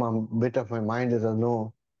give them a bit of my mind as a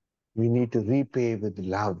no. We need to repay with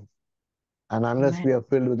love. And unless Amen. we are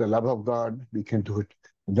filled with the love of God, we can do it.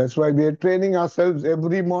 That's why we are training ourselves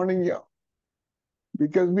every morning here.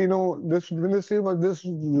 Because we know this ministry was this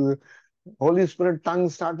Holy Spirit tongue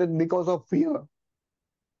started because of fear.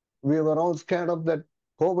 We were all scared of that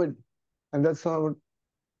COVID. And that's how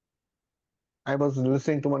I was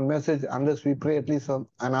listening to one message. Unless we pray at least an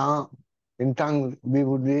hour in tongues, we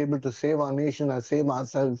would be able to save our nation and save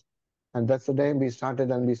ourselves. And that's the day we started,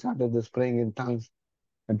 and we started this praying in tongues.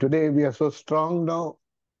 And today we are so strong now.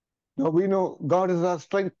 Now we know God is our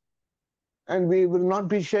strength, and we will not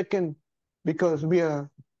be shaken because we are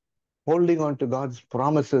holding on to God's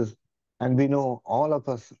promises And we know all of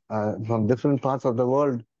us from different parts of the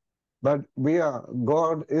world, but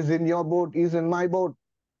God is in your boat, He's in my boat.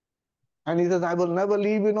 And He says, I will never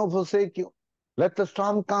leave you nor forsake you. Let the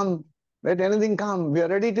storm come, let anything come, we are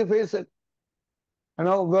ready to face it.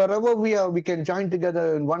 Wherever we are, we can join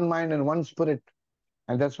together in one mind and one spirit.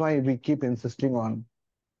 And that's why we keep insisting on,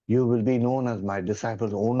 you will be known as my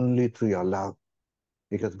disciples only through your love.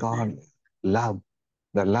 Because God, love,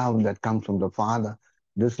 the love that comes from the Father,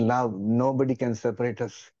 this love, nobody can separate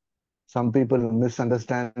us. Some people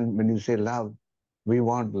misunderstand when you say love. We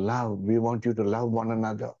want love. We want you to love one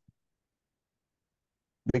another.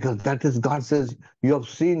 Because that is, God says, you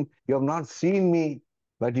have not seen me,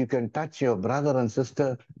 but you can touch your brother and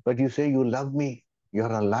sister, but you say you love me.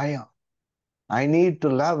 You're a liar. I need to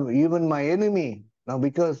love even my enemy. Now,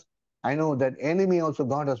 because I know that enemy also,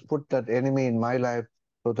 God has put that enemy in my life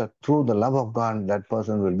so that through the love of God, that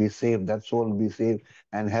person will be saved, that soul will be saved,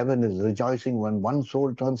 and heaven is rejoicing when one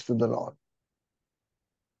soul turns to the Lord.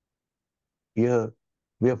 Here,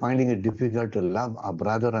 we are finding it difficult to love our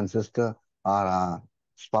brother and sister or our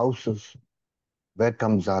spouses. Where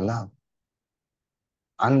comes our love?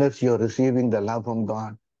 Unless you're receiving the love from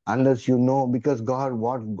God, unless you know, because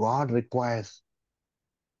what God requires,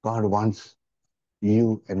 God wants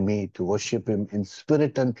you and me to worship Him in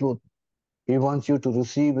spirit and truth. He wants you to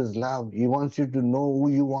receive His love. He wants you to know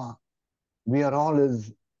who you are. We are all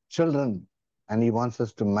His children, and He wants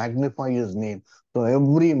us to magnify His name. So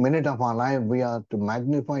every minute of our life, we are to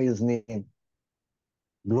magnify His name,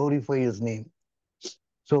 glorify His name.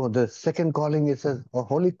 So the second calling is a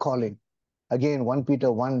holy calling. Again, 1 Peter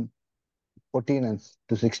 1:14 and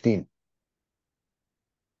to 16.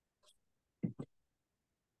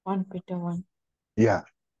 1 Peter 1. Yeah.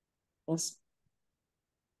 Yes.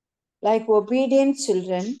 Like obedient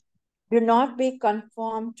children, do not be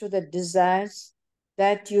conformed to the desires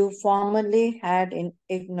that you formerly had in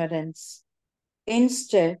ignorance.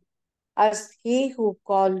 Instead, as He who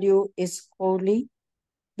called you is holy,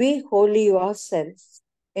 be holy yourselves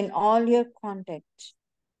in all your conduct.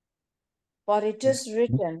 For it is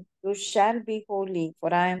written, you shall be holy,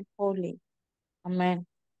 for I am holy. Amen.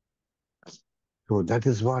 So that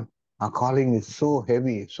is what our calling is, so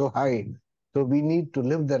heavy, so high. So we need to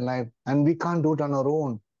live that life, and we can't do it on our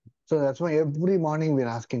own. So that's why every morning we're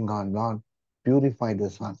asking God, Lord, purify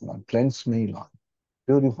this heart, Lord, cleanse me, Lord,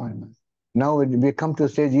 purify me. Now we come to a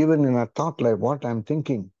stage, even in our thought life, what I'm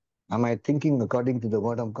thinking. Am I thinking according to the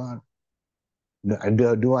word of God?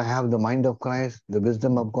 Do I have the mind of Christ, the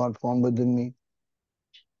wisdom of God formed within me?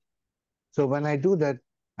 So when I do that,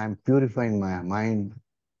 I'm purifying my mind.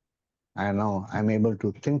 I know I'm able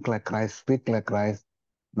to think like Christ, speak like Christ.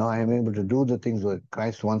 Now I'm able to do the things that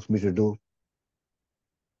Christ wants me to do.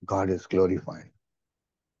 God is glorified.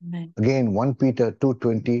 Amen. Again, 1 Peter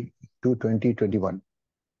 2:20, 21.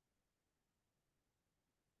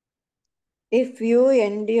 If you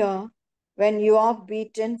endure when you are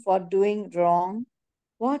beaten for doing wrong,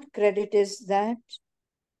 what credit is that?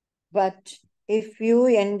 But if you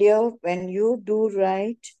endure when you do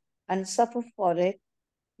right and suffer for it,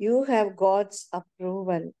 you have God's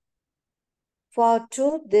approval. For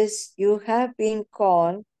to this you have been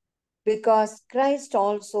called, because Christ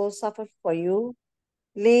also suffered for you,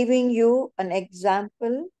 leaving you an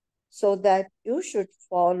example so that you should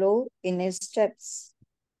follow in his steps.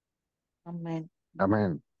 Amen.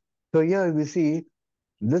 Amen. So here we see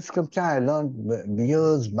this scripture I learned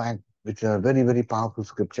years back, which is a very, very powerful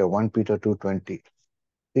scripture, 1 Peter 2:20.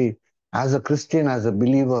 See, as a Christian, as a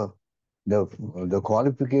believer, the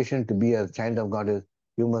qualification to be a child of God is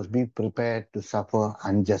you must be prepared to suffer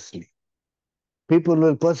unjustly. People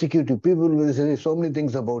will persecute you. People will say so many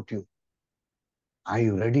things about you. Are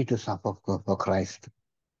you ready to suffer for Christ?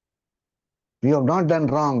 You have not done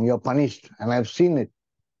wrong. You are punished. And I've seen it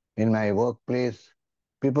in my workplace.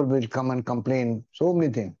 People will come and complain so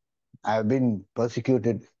many things. I've been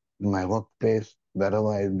persecuted in my workplace,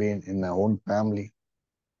 wherever I've been, in my own family.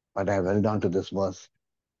 But I've held on to this verse.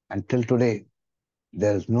 Until today,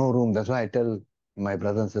 there's no room. That's why I tell my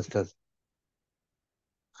brothers and sisters,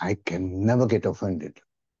 I can never get offended.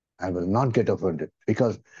 I will not get offended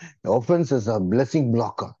because the offense is a blessing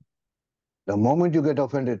blocker. The moment you get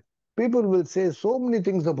offended, people will say so many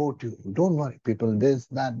things about you. Don't worry, people, this,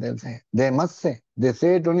 that, they'll say. They must say. They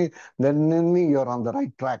say it only, then only you're on the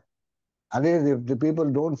right track. Otherwise, if the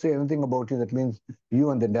people don't say anything about you, that means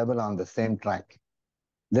you and the devil are on the same track.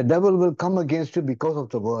 The devil will come against you because of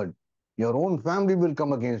the word. Your own family will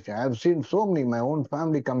come against you. I have seen so many, my own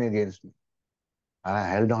family coming against me. And I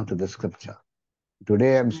held on to the scripture.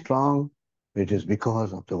 Today I'm strong. It is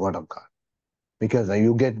because of the word of God. Because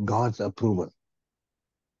you get God's approval.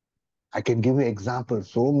 I can give you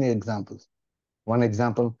examples, so many examples. One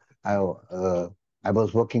example, I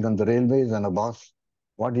was working on the railways and a boss,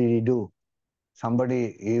 what did he do?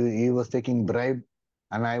 Somebody, he was taking bribe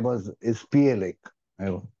and I was his PA like.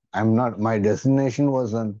 I'm not, my designation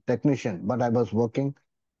was a technician, but I was working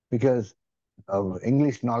because of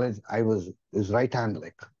English knowledge, I was his right hand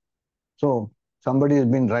like. So somebody has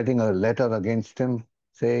been writing a letter against him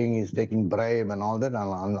saying he's taking bribe and all that.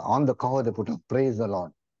 And on the cover, they put up, praise the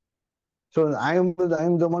Lord. So I'm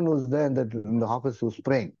the one who's there in the office who's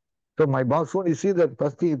praying. So my boss, when he see that,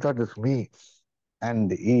 first he thought it's me.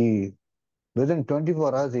 And within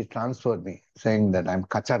 24 hours, he transferred me, saying that I'm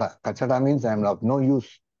kachada. Kachada means I'm of no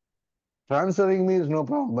use. Transferring me is no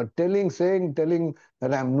problem, but telling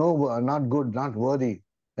that I'm not good, not worthy,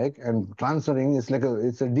 like, and transferring is like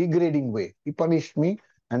it's a degrading way. He punished me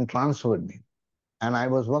and transferred me. And I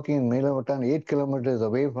was working in Melavatan, 8 kilometers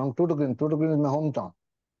away from Tutukrin. Tutukrin is my hometown.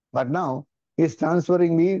 But now he's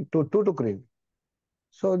transferring me to Tutukrin.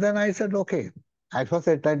 So then I said, okay. At first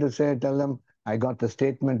I tried to tell them, I got the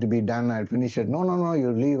statement to be done, I'll finish it. No,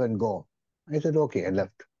 you leave and go. I said, okay, I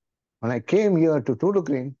left. When I came here to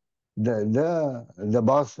Tutukrin, the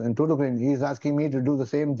boss in Tutukrin, he's asking me to do the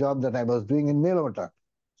same job that I was doing in Melavata.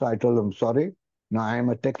 So I told him, sorry, now I am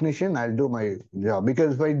a technician, I'll do my job.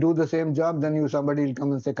 Because if I do the same job, then somebody will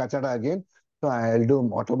come and say Kachada again. So I'll do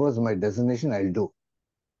whatever is my designation, I'll do.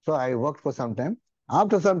 So I worked for some time.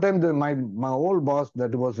 After some time, my old boss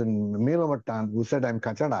that was in Melavatan, who said I'm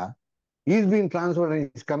Kachada, he's been transferred and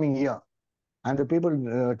he's coming here. And the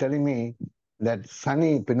people telling me that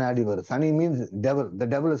Sunny Pinadi var. Sunny means devil. The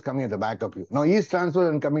devil is coming at the back of you. Now he's transferred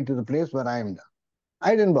and coming to the place where I am.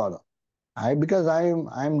 I didn't bother. Because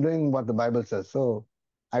I'm doing what the Bible says. So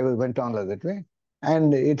I went on like that way.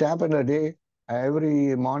 And it happened a day.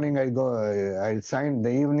 Every morning I go, I'll sign.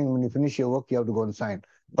 The evening when you finish your work, you have to go and sign.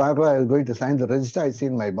 5 o'clock I was going to sign the register. I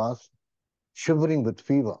seen my boss shivering with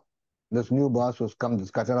fever. This new boss who's come,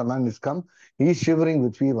 this Kachara man has come. He's shivering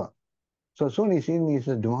with fever. So soon he seen me, he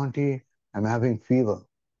said, Demonte, I'm having fever.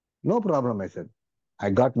 No problem, I said. I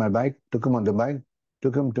got my bike, took him on the bike,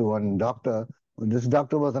 took him to one doctor. This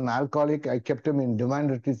doctor was an alcoholic. I kept him in Divine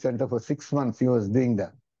Retreat Center for 6 months. He was doing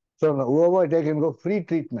that. So whoever I take him, go free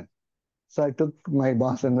treatment. So I took my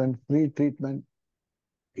boss and went free treatment.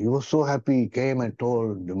 He was so happy. He came and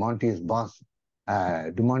told Demonte's boss.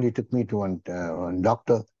 Demonte took me to one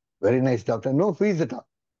doctor, very nice doctor, no fees at all.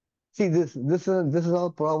 See, this is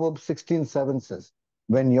how Proverbs 16:7 says.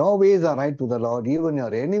 When your ways are right to the Lord, even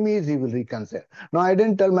your enemies he will reconcile. Now, I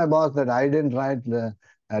didn't tell my boss that I didn't write the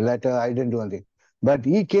letter, I didn't do anything. But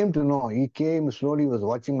he came to know. He came slowly, was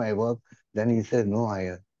watching my work. Then he said, no,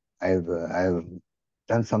 I've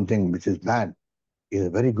done something which is bad. He's a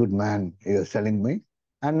very good man, he was telling me.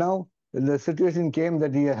 And now the situation came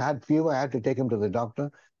that he had fever. I had to take him to the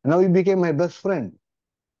doctor. And now he became my best friend.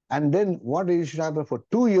 And then what used to happen for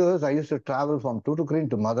 2 years, I used to travel from Tuticorin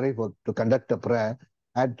to Madurai to conduct a prayer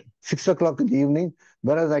at 6 o'clock in the evening,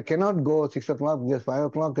 whereas I cannot go 6 o'clock because 5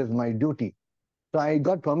 o'clock is my duty. So I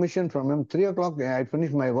got permission from him. 3 o'clock, I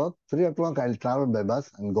finished my work. 3 o'clock, I'll travel by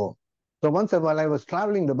bus and go. So once while I was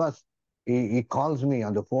traveling the bus, he calls me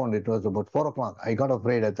on the phone. It was about 4 o'clock. I got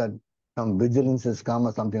afraid. I thought some vigilance has come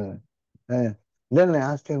or something. Then I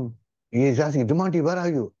asked him, he's asking, Demonte, where are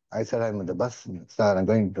you? I said, I'm in the bus, sir. I'm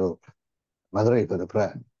going to Madurai for the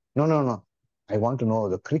prayer. No. I want to know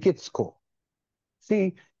the cricket score.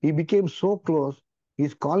 See, he became so close.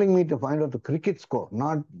 He's calling me to find out the cricket score,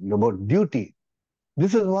 not about duty.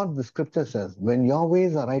 This is what the scripture says. When your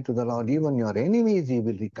ways are right to the Lord, even your enemies he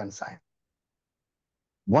will reconcile.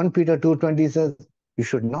 1 Peter 2:20 says, you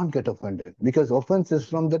should not get offended because offense is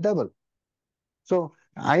from the devil. So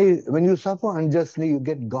when you suffer unjustly, you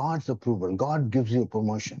get God's approval. God gives you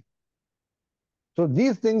promotion. So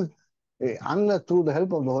these things, unless through the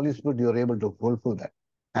help of the Holy Spirit, you're able to fulfill that.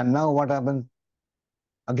 And now what happens?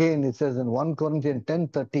 Again, it says in 1 Corinthians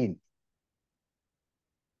 10:13.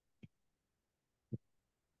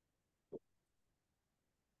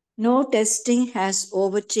 No testing has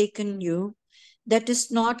overtaken you that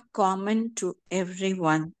is not common to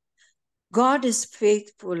everyone. God is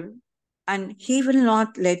faithful, and He will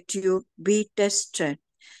not let you be tested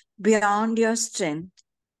beyond your strength.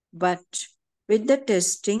 But with the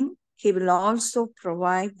testing, He will also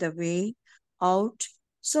provide the way out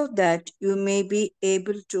so that you may be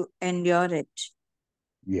able to endure it.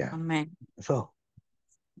 Yeah. Amen. So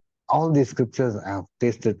all these scriptures I have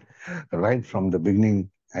tasted right from the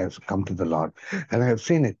beginning. I have come to the Lord and I have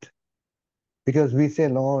seen it. Because we say,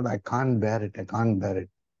 Lord, I can't bear it. I can't bear it.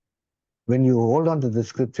 When you hold on to the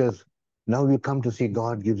scriptures, now you come to see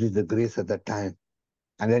God gives you the grace at that time.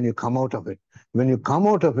 and then you come out of it. When you come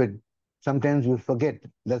out of it, sometimes you forget.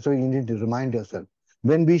 That's why you need to remind yourself.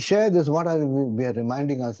 When we share this, we are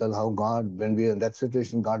reminding ourselves how God, when we are in that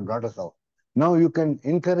situation, God brought us out. Now you can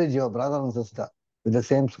encourage your brother and sister with the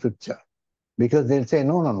same scripture, because they'll say,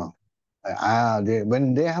 no, no, no.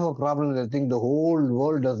 When they have a problem, they think the whole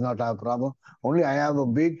world does not have a problem. Only I have a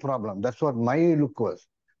big problem. That's what my look was.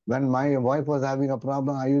 When my wife was having a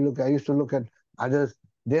problem, I used to look at others.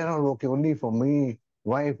 They're all okay. Only for me,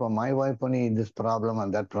 wife or my wife only this problem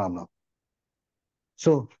and that problem.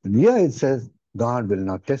 So here it says, God will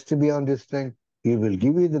not test you beyond your strength. He will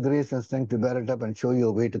give you the grace and strength to bear it up and show you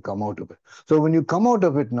a way to come out of it. So when you come out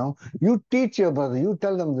of it now, you teach your brother, you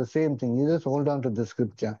tell them the same thing. You just hold on to the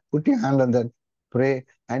scripture, put your hand on that, pray,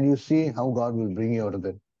 and you see how God will bring you out of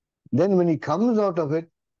it. Then when he comes out of it,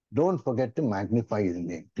 don't forget to magnify his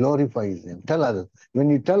name, glorify his name. Tell others. When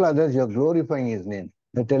you tell others, you're glorifying his name.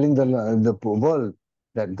 You're telling the world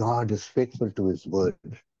that God is faithful to his word.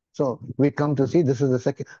 So we come to see this is the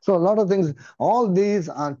second. So a lot of things, all these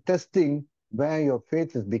are testing where your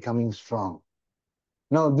faith is becoming strong.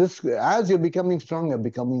 Now, this as you're becoming strong, you're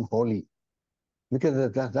becoming holy.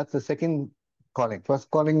 Because that's the second calling.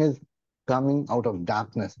 First calling is coming out of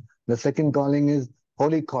darkness. The second calling is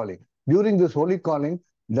holy calling. During this holy calling,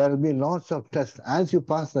 there will be lots of tests. As you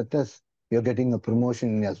pass the test, you're getting a promotion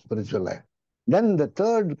in your spiritual life. Then the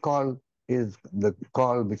third call is the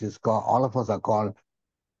call which is called, all of us are called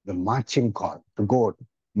the marching call to go.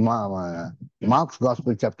 Mark's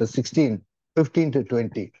Gospel, chapter 16, 15 to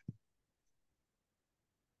 20.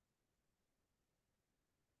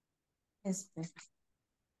 Yes,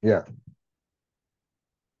 Yeah.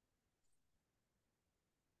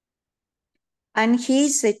 and he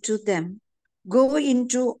said to them, go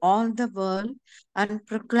into all the world and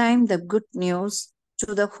proclaim the good news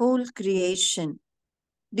to the whole creation.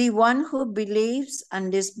 The one who believes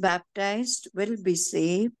and is baptized will be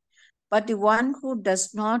saved, but the one who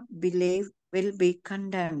does not believe will be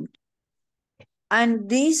condemned. And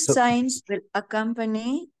these So, signs will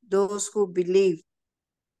accompany those who believe.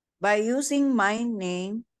 By using my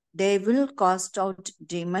name, they will cast out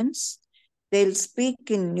demons, they'll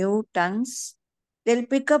speak in new tongues, they'll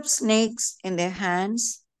pick up snakes in their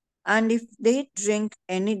hands, and if they drink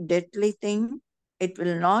any deadly thing, it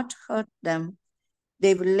will not hurt them.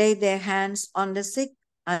 They will lay their hands on the sick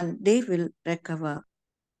and they will recover.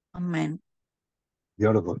 Amen.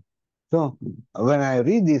 beautiful. So when I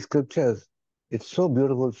read these scriptures, it's so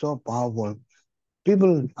beautiful, so powerful.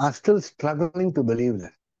 People are still struggling to believe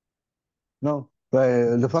that. No,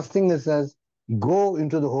 the first thing it says, go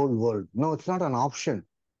into the whole world. No, it's not an option.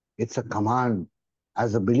 It's a command.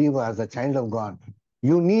 As a believer, as a child of God,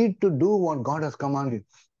 you need to do what God has commanded.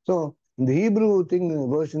 So in the Hebrew thing, the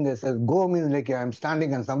version that says, go means like I'm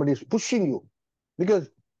standing and somebody is pushing you. Because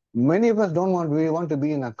many of us we want to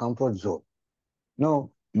be in a comfort zone.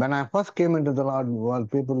 No, when I first came into the Lord, well,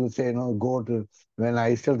 people would say, no, when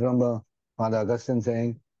I still remember Father Augustine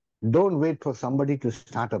saying, don't wait for somebody to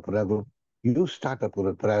start a prayer group. You start a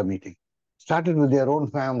prayer meeting. Start it with your own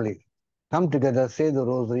family. Come together, say the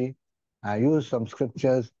rosary, use some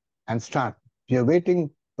scriptures, and start. If you're waiting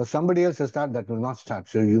for somebody else to start, that will not start.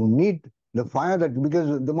 So you need the fire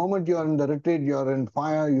because the moment you're in the retreat, you're in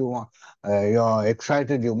fire, you're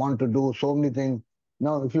excited, you want to do so many things.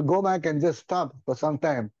 Now, if you go back and just stop for some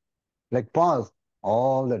time, like pause,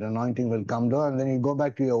 all that anointing will come down, and then you go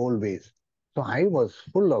back to your old ways. So I was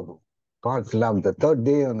full of God's love. The third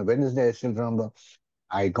day on a Wednesday, I still remember,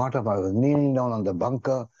 I got up, I was kneeling down on the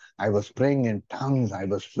bunker, I was praying in tongues, I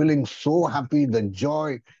was feeling so happy, the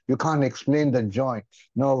joy, you can't explain the joy.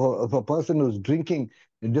 Now, if a person who's drinking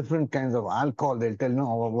different kinds of alcohol, they'll tell,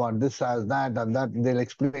 no, what this has that and that, they'll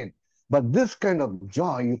explain. But this kind of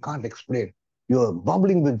joy, you can't explain. You're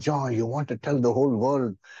bubbling with joy. You want to tell the whole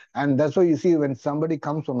world. And that's why you see when somebody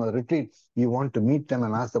comes from a retreat, you want to meet them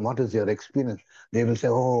and ask them, what is your experience? They will say,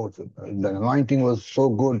 oh, the anointing was so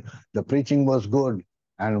good. The preaching was good.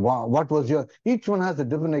 And what was each one has a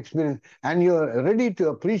different experience. And you're ready to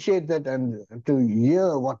appreciate that and to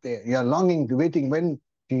hear you're longing, waiting when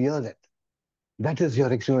to hear that. That is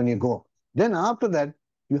your experience when you go. Then after that,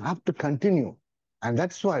 you have to continue. And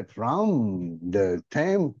that's why from the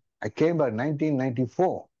time I came back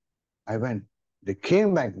 1994, I went. They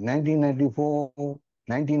came back 1994,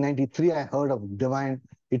 1993, I heard of Divine.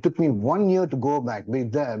 It took me 1 year to go back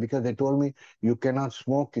there because they told me you cannot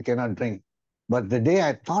smoke, you cannot drink. But the day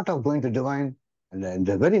I thought of going to Divine, and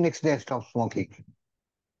the very next day I stopped smoking.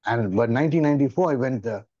 But 1994, I went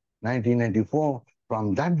there. 1994,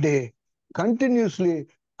 from that day, continuously,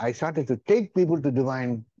 I started to take people to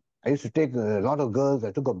Divine. I used to take a lot of girls.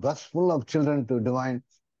 I took a bus full of children to Divine.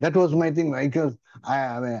 That was my thing because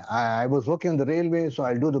I was working on the railway, so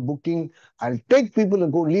I'll do the booking. I'll take people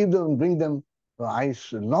and go leave them and bring them. So a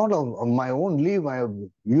lot of my own leave I have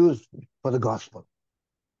used for the gospel.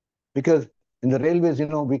 Because in the railways,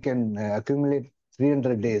 we can accumulate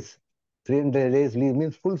 300 days. 300 days leave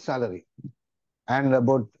means full salary. And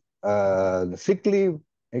about the sick leave,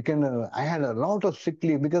 I had a lot of sick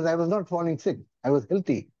leave because I was not falling sick. I was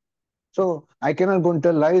healthy. So I cannot go and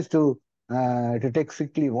tell lies to take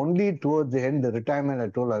sick leave. Only towards the end, the retirement, I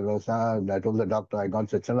told the doctor, I got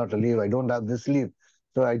such a lot of leave. I don't have this leave.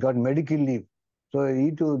 So I got medical leave. So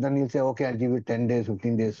then he'll say, okay, I'll give you 10 days,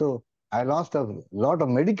 15 days. So I lost a lot of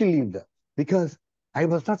medical leave there because I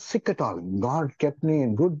was not sick at all. God kept me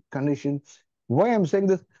in good condition. Why I'm saying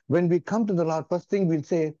this, when we come to the Lord, first thing we'll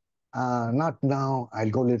say, not now, I'll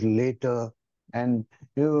go a little later. And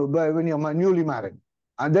when you're newly married,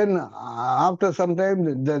 and then after some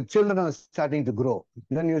time, the children are starting to grow.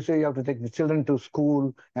 Then you say you have to take the children to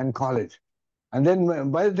school and college. And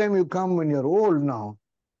then by the time you come, when you're old now,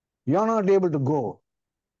 you're not able to go.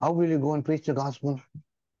 How will you go and preach the gospel?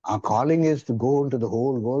 Our calling is to go into the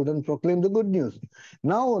whole world and proclaim the good news.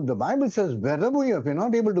 Now, the Bible says, wherever if you're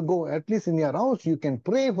not able to go, at least in your house, you can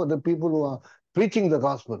pray for the people who are preaching the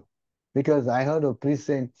gospel. Because I heard a priest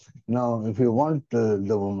saying, now, if you want the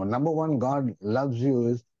number one God loves you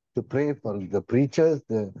is to pray for the preachers,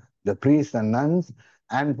 the priests and nuns,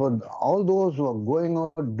 and for all those who are going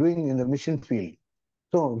out doing in the mission field.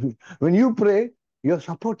 So when you pray, you're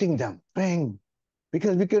supporting them, praying.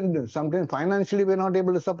 Because we can, sometimes financially we're not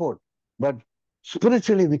able to support, but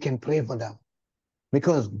spiritually we can pray for them.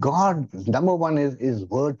 Because God, number one is His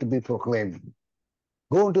word to be proclaimed.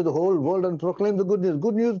 Go into the whole world and proclaim the good news.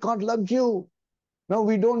 Good news, God loves you. Now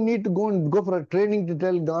we don't need to go for a training to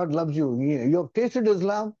tell God loves you. You have tasted His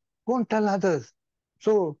love, go and tell others.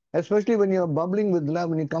 So, especially when you're bubbling with love,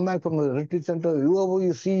 when you come back from a retreat center, whoever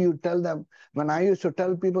you see, you tell them. When I used to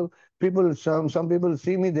tell people, some people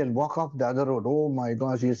see me, they'll walk off the other road. Oh my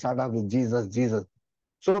gosh, you start off with Jesus, Jesus.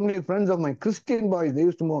 So many friends of my Christian boys, they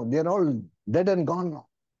used to know, they're all dead and gone now.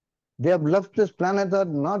 They have left this planet Earth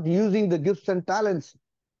not using the gifts and talents.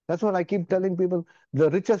 That's what I keep telling people. The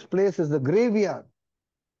richest place is the graveyard.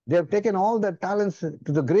 They have taken all their talents to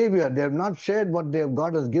the graveyard. They have not shared what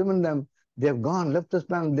God has given them. They have gone, left this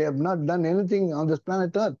planet. They have not done anything on this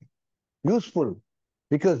planet Earth useful,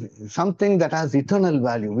 because something that has eternal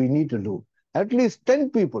value we need to do. At least 10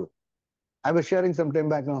 people. I was sharing some time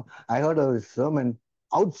back now. I heard a sermon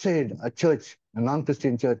outside a church, a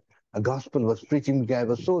non-Christian church. A gospel was preaching. I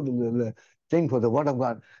was so thing for the word of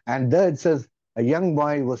God. And there it says a young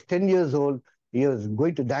boy was 10 years old. He was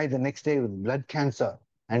going to die the next day with blood cancer,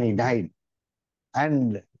 and he died.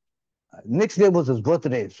 And next day was his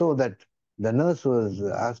birthday, so that the nurse was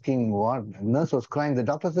asking what. The nurse was crying. The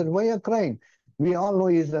doctor said, "Why are you crying? We all know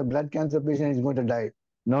he's a blood cancer patient. He's going to die."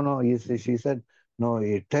 No. She said, "No,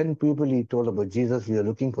 10 people he told about Jesus. We are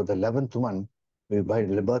looking for the 11th one. By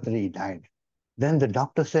the birthday, he died." Then the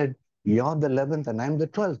doctor said, "You're the 11th and I'm the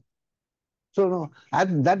 12th." So no,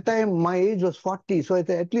 at that time, my age was 40. So I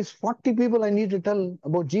said, at least 40 people I need to tell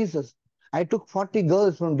about Jesus. I took 40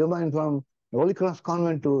 girls from Holy Cross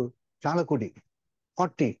Convent to Chalakudi.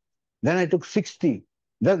 40. Then I took 60.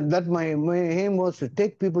 That my aim was to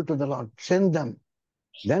take people to the Lord, send them.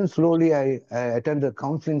 Then slowly I attended a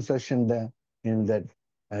counseling session there in that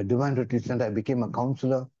Divine Retreat Center. I became a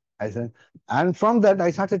counselor. And from that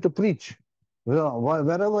I started to preach.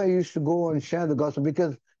 Wherever I used to go and share the gospel,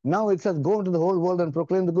 because now it says go into the whole world and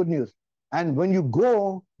proclaim the good news. And when you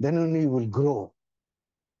go, then only you will grow.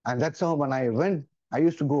 And that's how when I went, I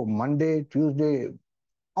used to go Monday, Tuesday,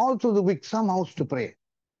 all through the week, some house to pray.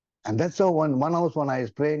 And that's how one house when I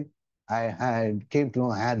was praying, I came to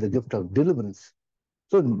know I had the gift of deliverance.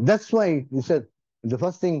 So that's why he said, the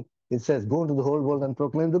first thing it says, go into the whole world and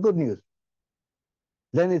proclaim the good news.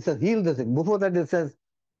 Then it says, heal the sick. Before that it says,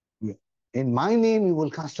 in my name you will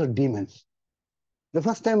cast out demons. The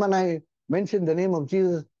first time when I mentioned the name of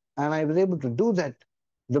Jesus and I was able to do that,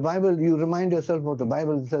 the Bible, you remind yourself what the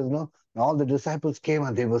Bible says, no? All the disciples came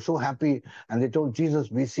and they were so happy and they told Jesus,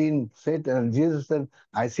 we seen Satan. And Jesus said,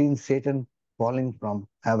 I seen Satan falling from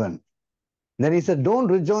heaven. Then he said, don't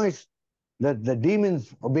rejoice that the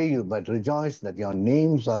demons obey you, but rejoice that your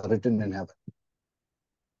names are written in heaven.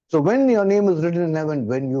 So when your name is written in heaven,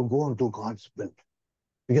 when you go into God's will,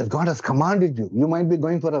 because God has commanded you. You might be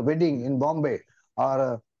going for a wedding in Bombay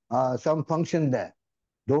or some function there.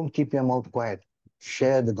 Don't keep your mouth quiet.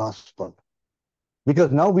 Share the gospel.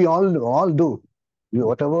 Because now we all do.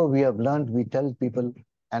 Whatever we have learned, we tell people.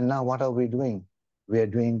 And now what are we doing? we are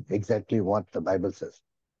doing exactly what the Bible says.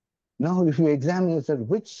 Now, if you examine yourself,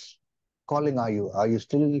 which calling are you? Are you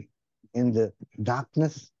still in the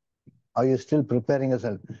darkness? Are you still preparing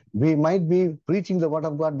yourself? We might be preaching the word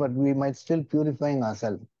of God, but we might still purifying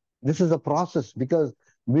ourselves. This is a process because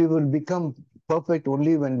we will become perfect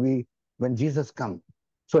only when Jesus comes.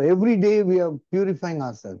 So every day we are purifying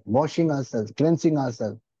ourselves, washing ourselves, cleansing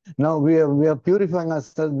ourselves. Now we are purifying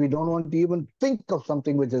ourselves. We don't want to even think of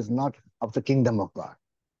something which is not of the kingdom of God.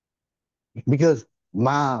 Because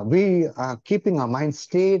we are keeping our mind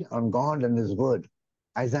stayed on God and His word.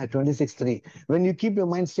 Isaiah 26:3. When you keep your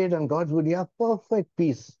mind stayed on God's word, you have perfect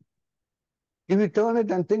peace. If you turn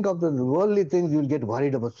it and think of the worldly things, you'll get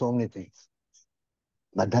worried about so many things.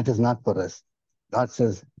 But that is not for us. God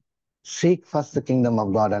says, seek first the kingdom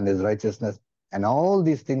of God and His righteousness, and all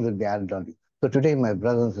these things will be added on you. So today, my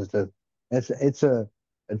brothers and sisters, it's a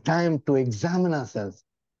time to examine ourselves.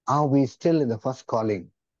 Are we still in the first calling?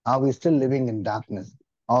 Are we still living in darkness?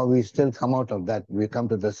 Are we still come out of that? We come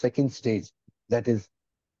to the second stage, that is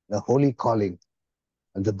the holy calling,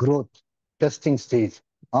 the growth, testing stage.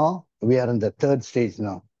 Or we are in the third stage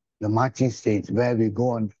now, the marching stage, where we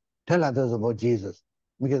go and tell others about Jesus.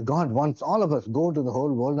 Because God wants all of us go to the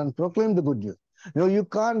whole world and proclaim the good news. You know, you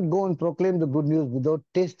can't go and proclaim the good news without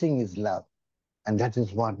tasting His love. And that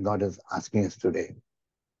is what God is asking us today.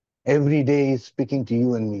 Every day He's speaking to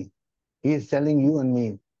you and me. He is telling you and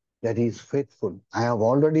me that He is faithful. I have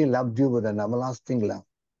already loved you with an everlasting love.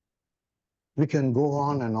 We can go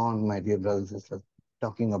on and on, my dear brothers and sisters,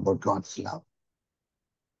 talking about God's love.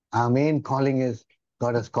 Our main calling is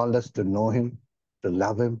God has called us to know Him, to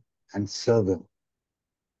love Him, and serve Him.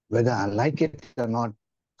 Whether I like it or not,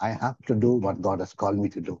 I have to do what God has called me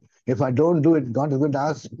to do. If I don't do it, God is going to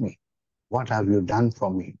ask me, what have you done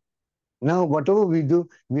for me? Now, whatever we do,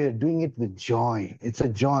 we are doing it with joy. It's a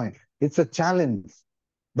joy. It's a challenge.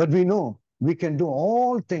 But we know we can do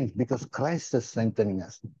all things because Christ is strengthening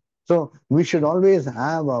us. So we should always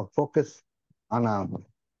have a focus on our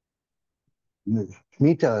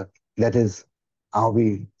meter, that is, are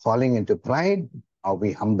we falling into pride? Are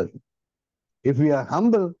we humble? If we are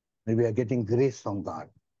humble, then we are getting grace from God.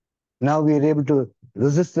 Now we are able to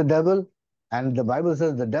resist the devil, and the Bible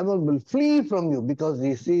says the devil will flee from you because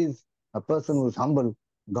he sees a person who is humble.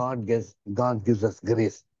 God gives us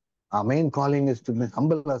grace. Our main calling is to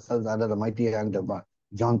humble ourselves under the mighty hand of God.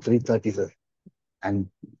 John 3:30 says, and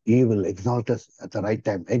He will exalt us at the right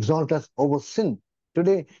time. Exalt us over sin.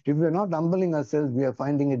 Today, if we are not humbling ourselves, we are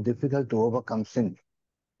finding it difficult to overcome sin.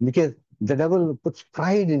 Because the devil puts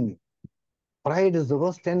pride in you. Pride is the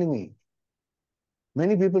worst enemy.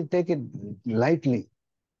 Many people take it lightly,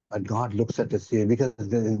 but God looks at us here because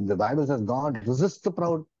the Bible says God resists the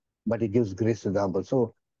proud, but He gives grace to the humble.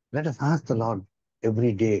 So let us ask the Lord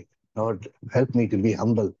every day, Lord, help me to be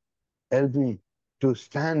humble. Help me to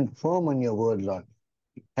stand firm on your word, Lord.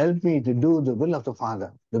 Help me to do the will of the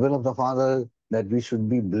Father. The will of the Father is that we should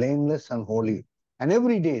be blameless and holy. And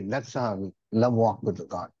every day, that's our love walk with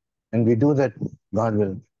God. And we do that, God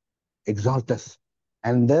will exalt us.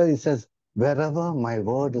 And there He says, wherever my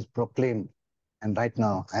word is proclaimed, and right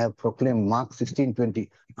now I have proclaimed Mark 16:20,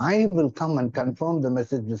 I will come and confirm the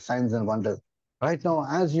message with signs and wonders. Right now,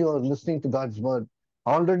 as you are listening to God's word,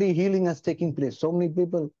 already healing has taken place. So many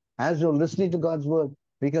people, as you're listening to God's word,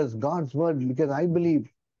 because I believe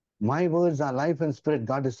my words are life and spirit,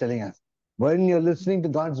 God is telling us. When you're listening to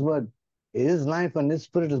God's word, His life and His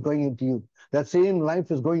spirit is going into you. That same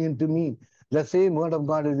life is going into me. The same word of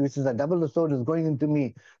God, which is a double-edged sword, is going into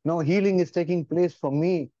me. Now healing is taking place for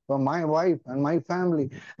me, for my wife and my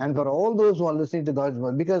family, and for all those who are listening to God's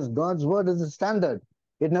word, because God's word is the standard.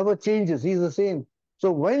 It never changes. He's the same.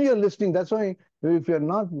 So when you're listening, that's why if you're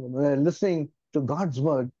not listening to God's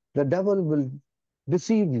word, the devil will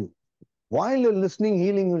deceive you. While you're listening,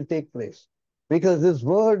 healing will take place, because this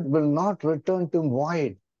word will not return to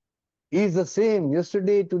void. He is the same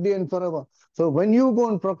yesterday, today, and forever. So when you go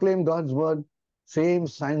and proclaim God's word, same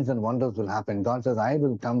signs and wonders will happen. God says, I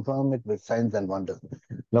will confirm it with signs and wonders.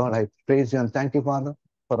 Lord, I praise you and thank you, Father,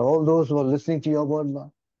 for all those who are listening to your word, Lord.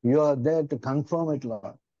 You are there to confirm it,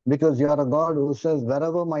 Lord, because you are a God who says,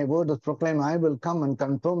 wherever my word is proclaimed, I will come and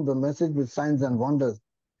confirm the message with signs and wonders.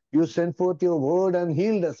 You sent forth your word and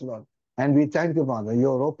healed us, Lord. And we thank you, Father.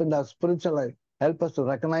 You have opened our spiritual life. Help us to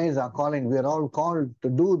recognize our calling. We are all called to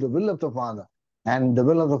do the will of the Father. And the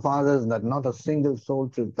will of the Father is that not a single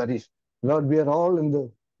soul should perish. Lord, we are all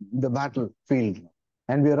in the battlefield.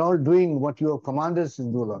 And we are all doing what you have commanded us to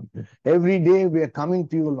do, Lord. Every day we are coming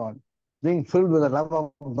to you, Lord, being filled with the love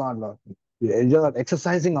of God, Lord. We are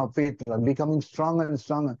exercising our faith, Lord, becoming stronger and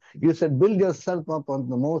stronger. You said, build yourself up on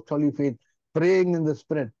the most holy faith. praying in the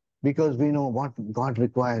Spirit, because we know what God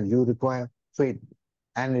requires. You require faith.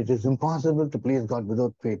 And it is impossible to please God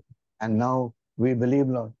without faith. And now we believe,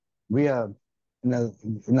 Lord, we are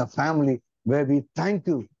in a family where we thank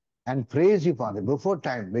you and praise you, Father, before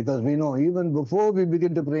time, because we know even before we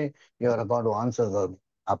begin to pray, you are about to answer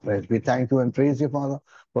our prayers. We thank you and praise you, Father,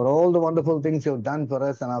 for all the wonderful things you've done for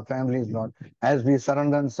us and our families, Lord, as we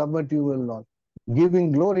surrender and submit to you, Lord,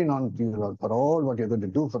 giving glory and honor to you, Lord, for all what you're going to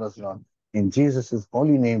do for us, Lord. In Jesus'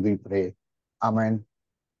 holy name we pray. Amen.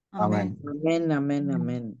 Amen. Amen. Amen, amen,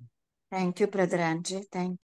 amen. Thank you, Brother Andre. Thank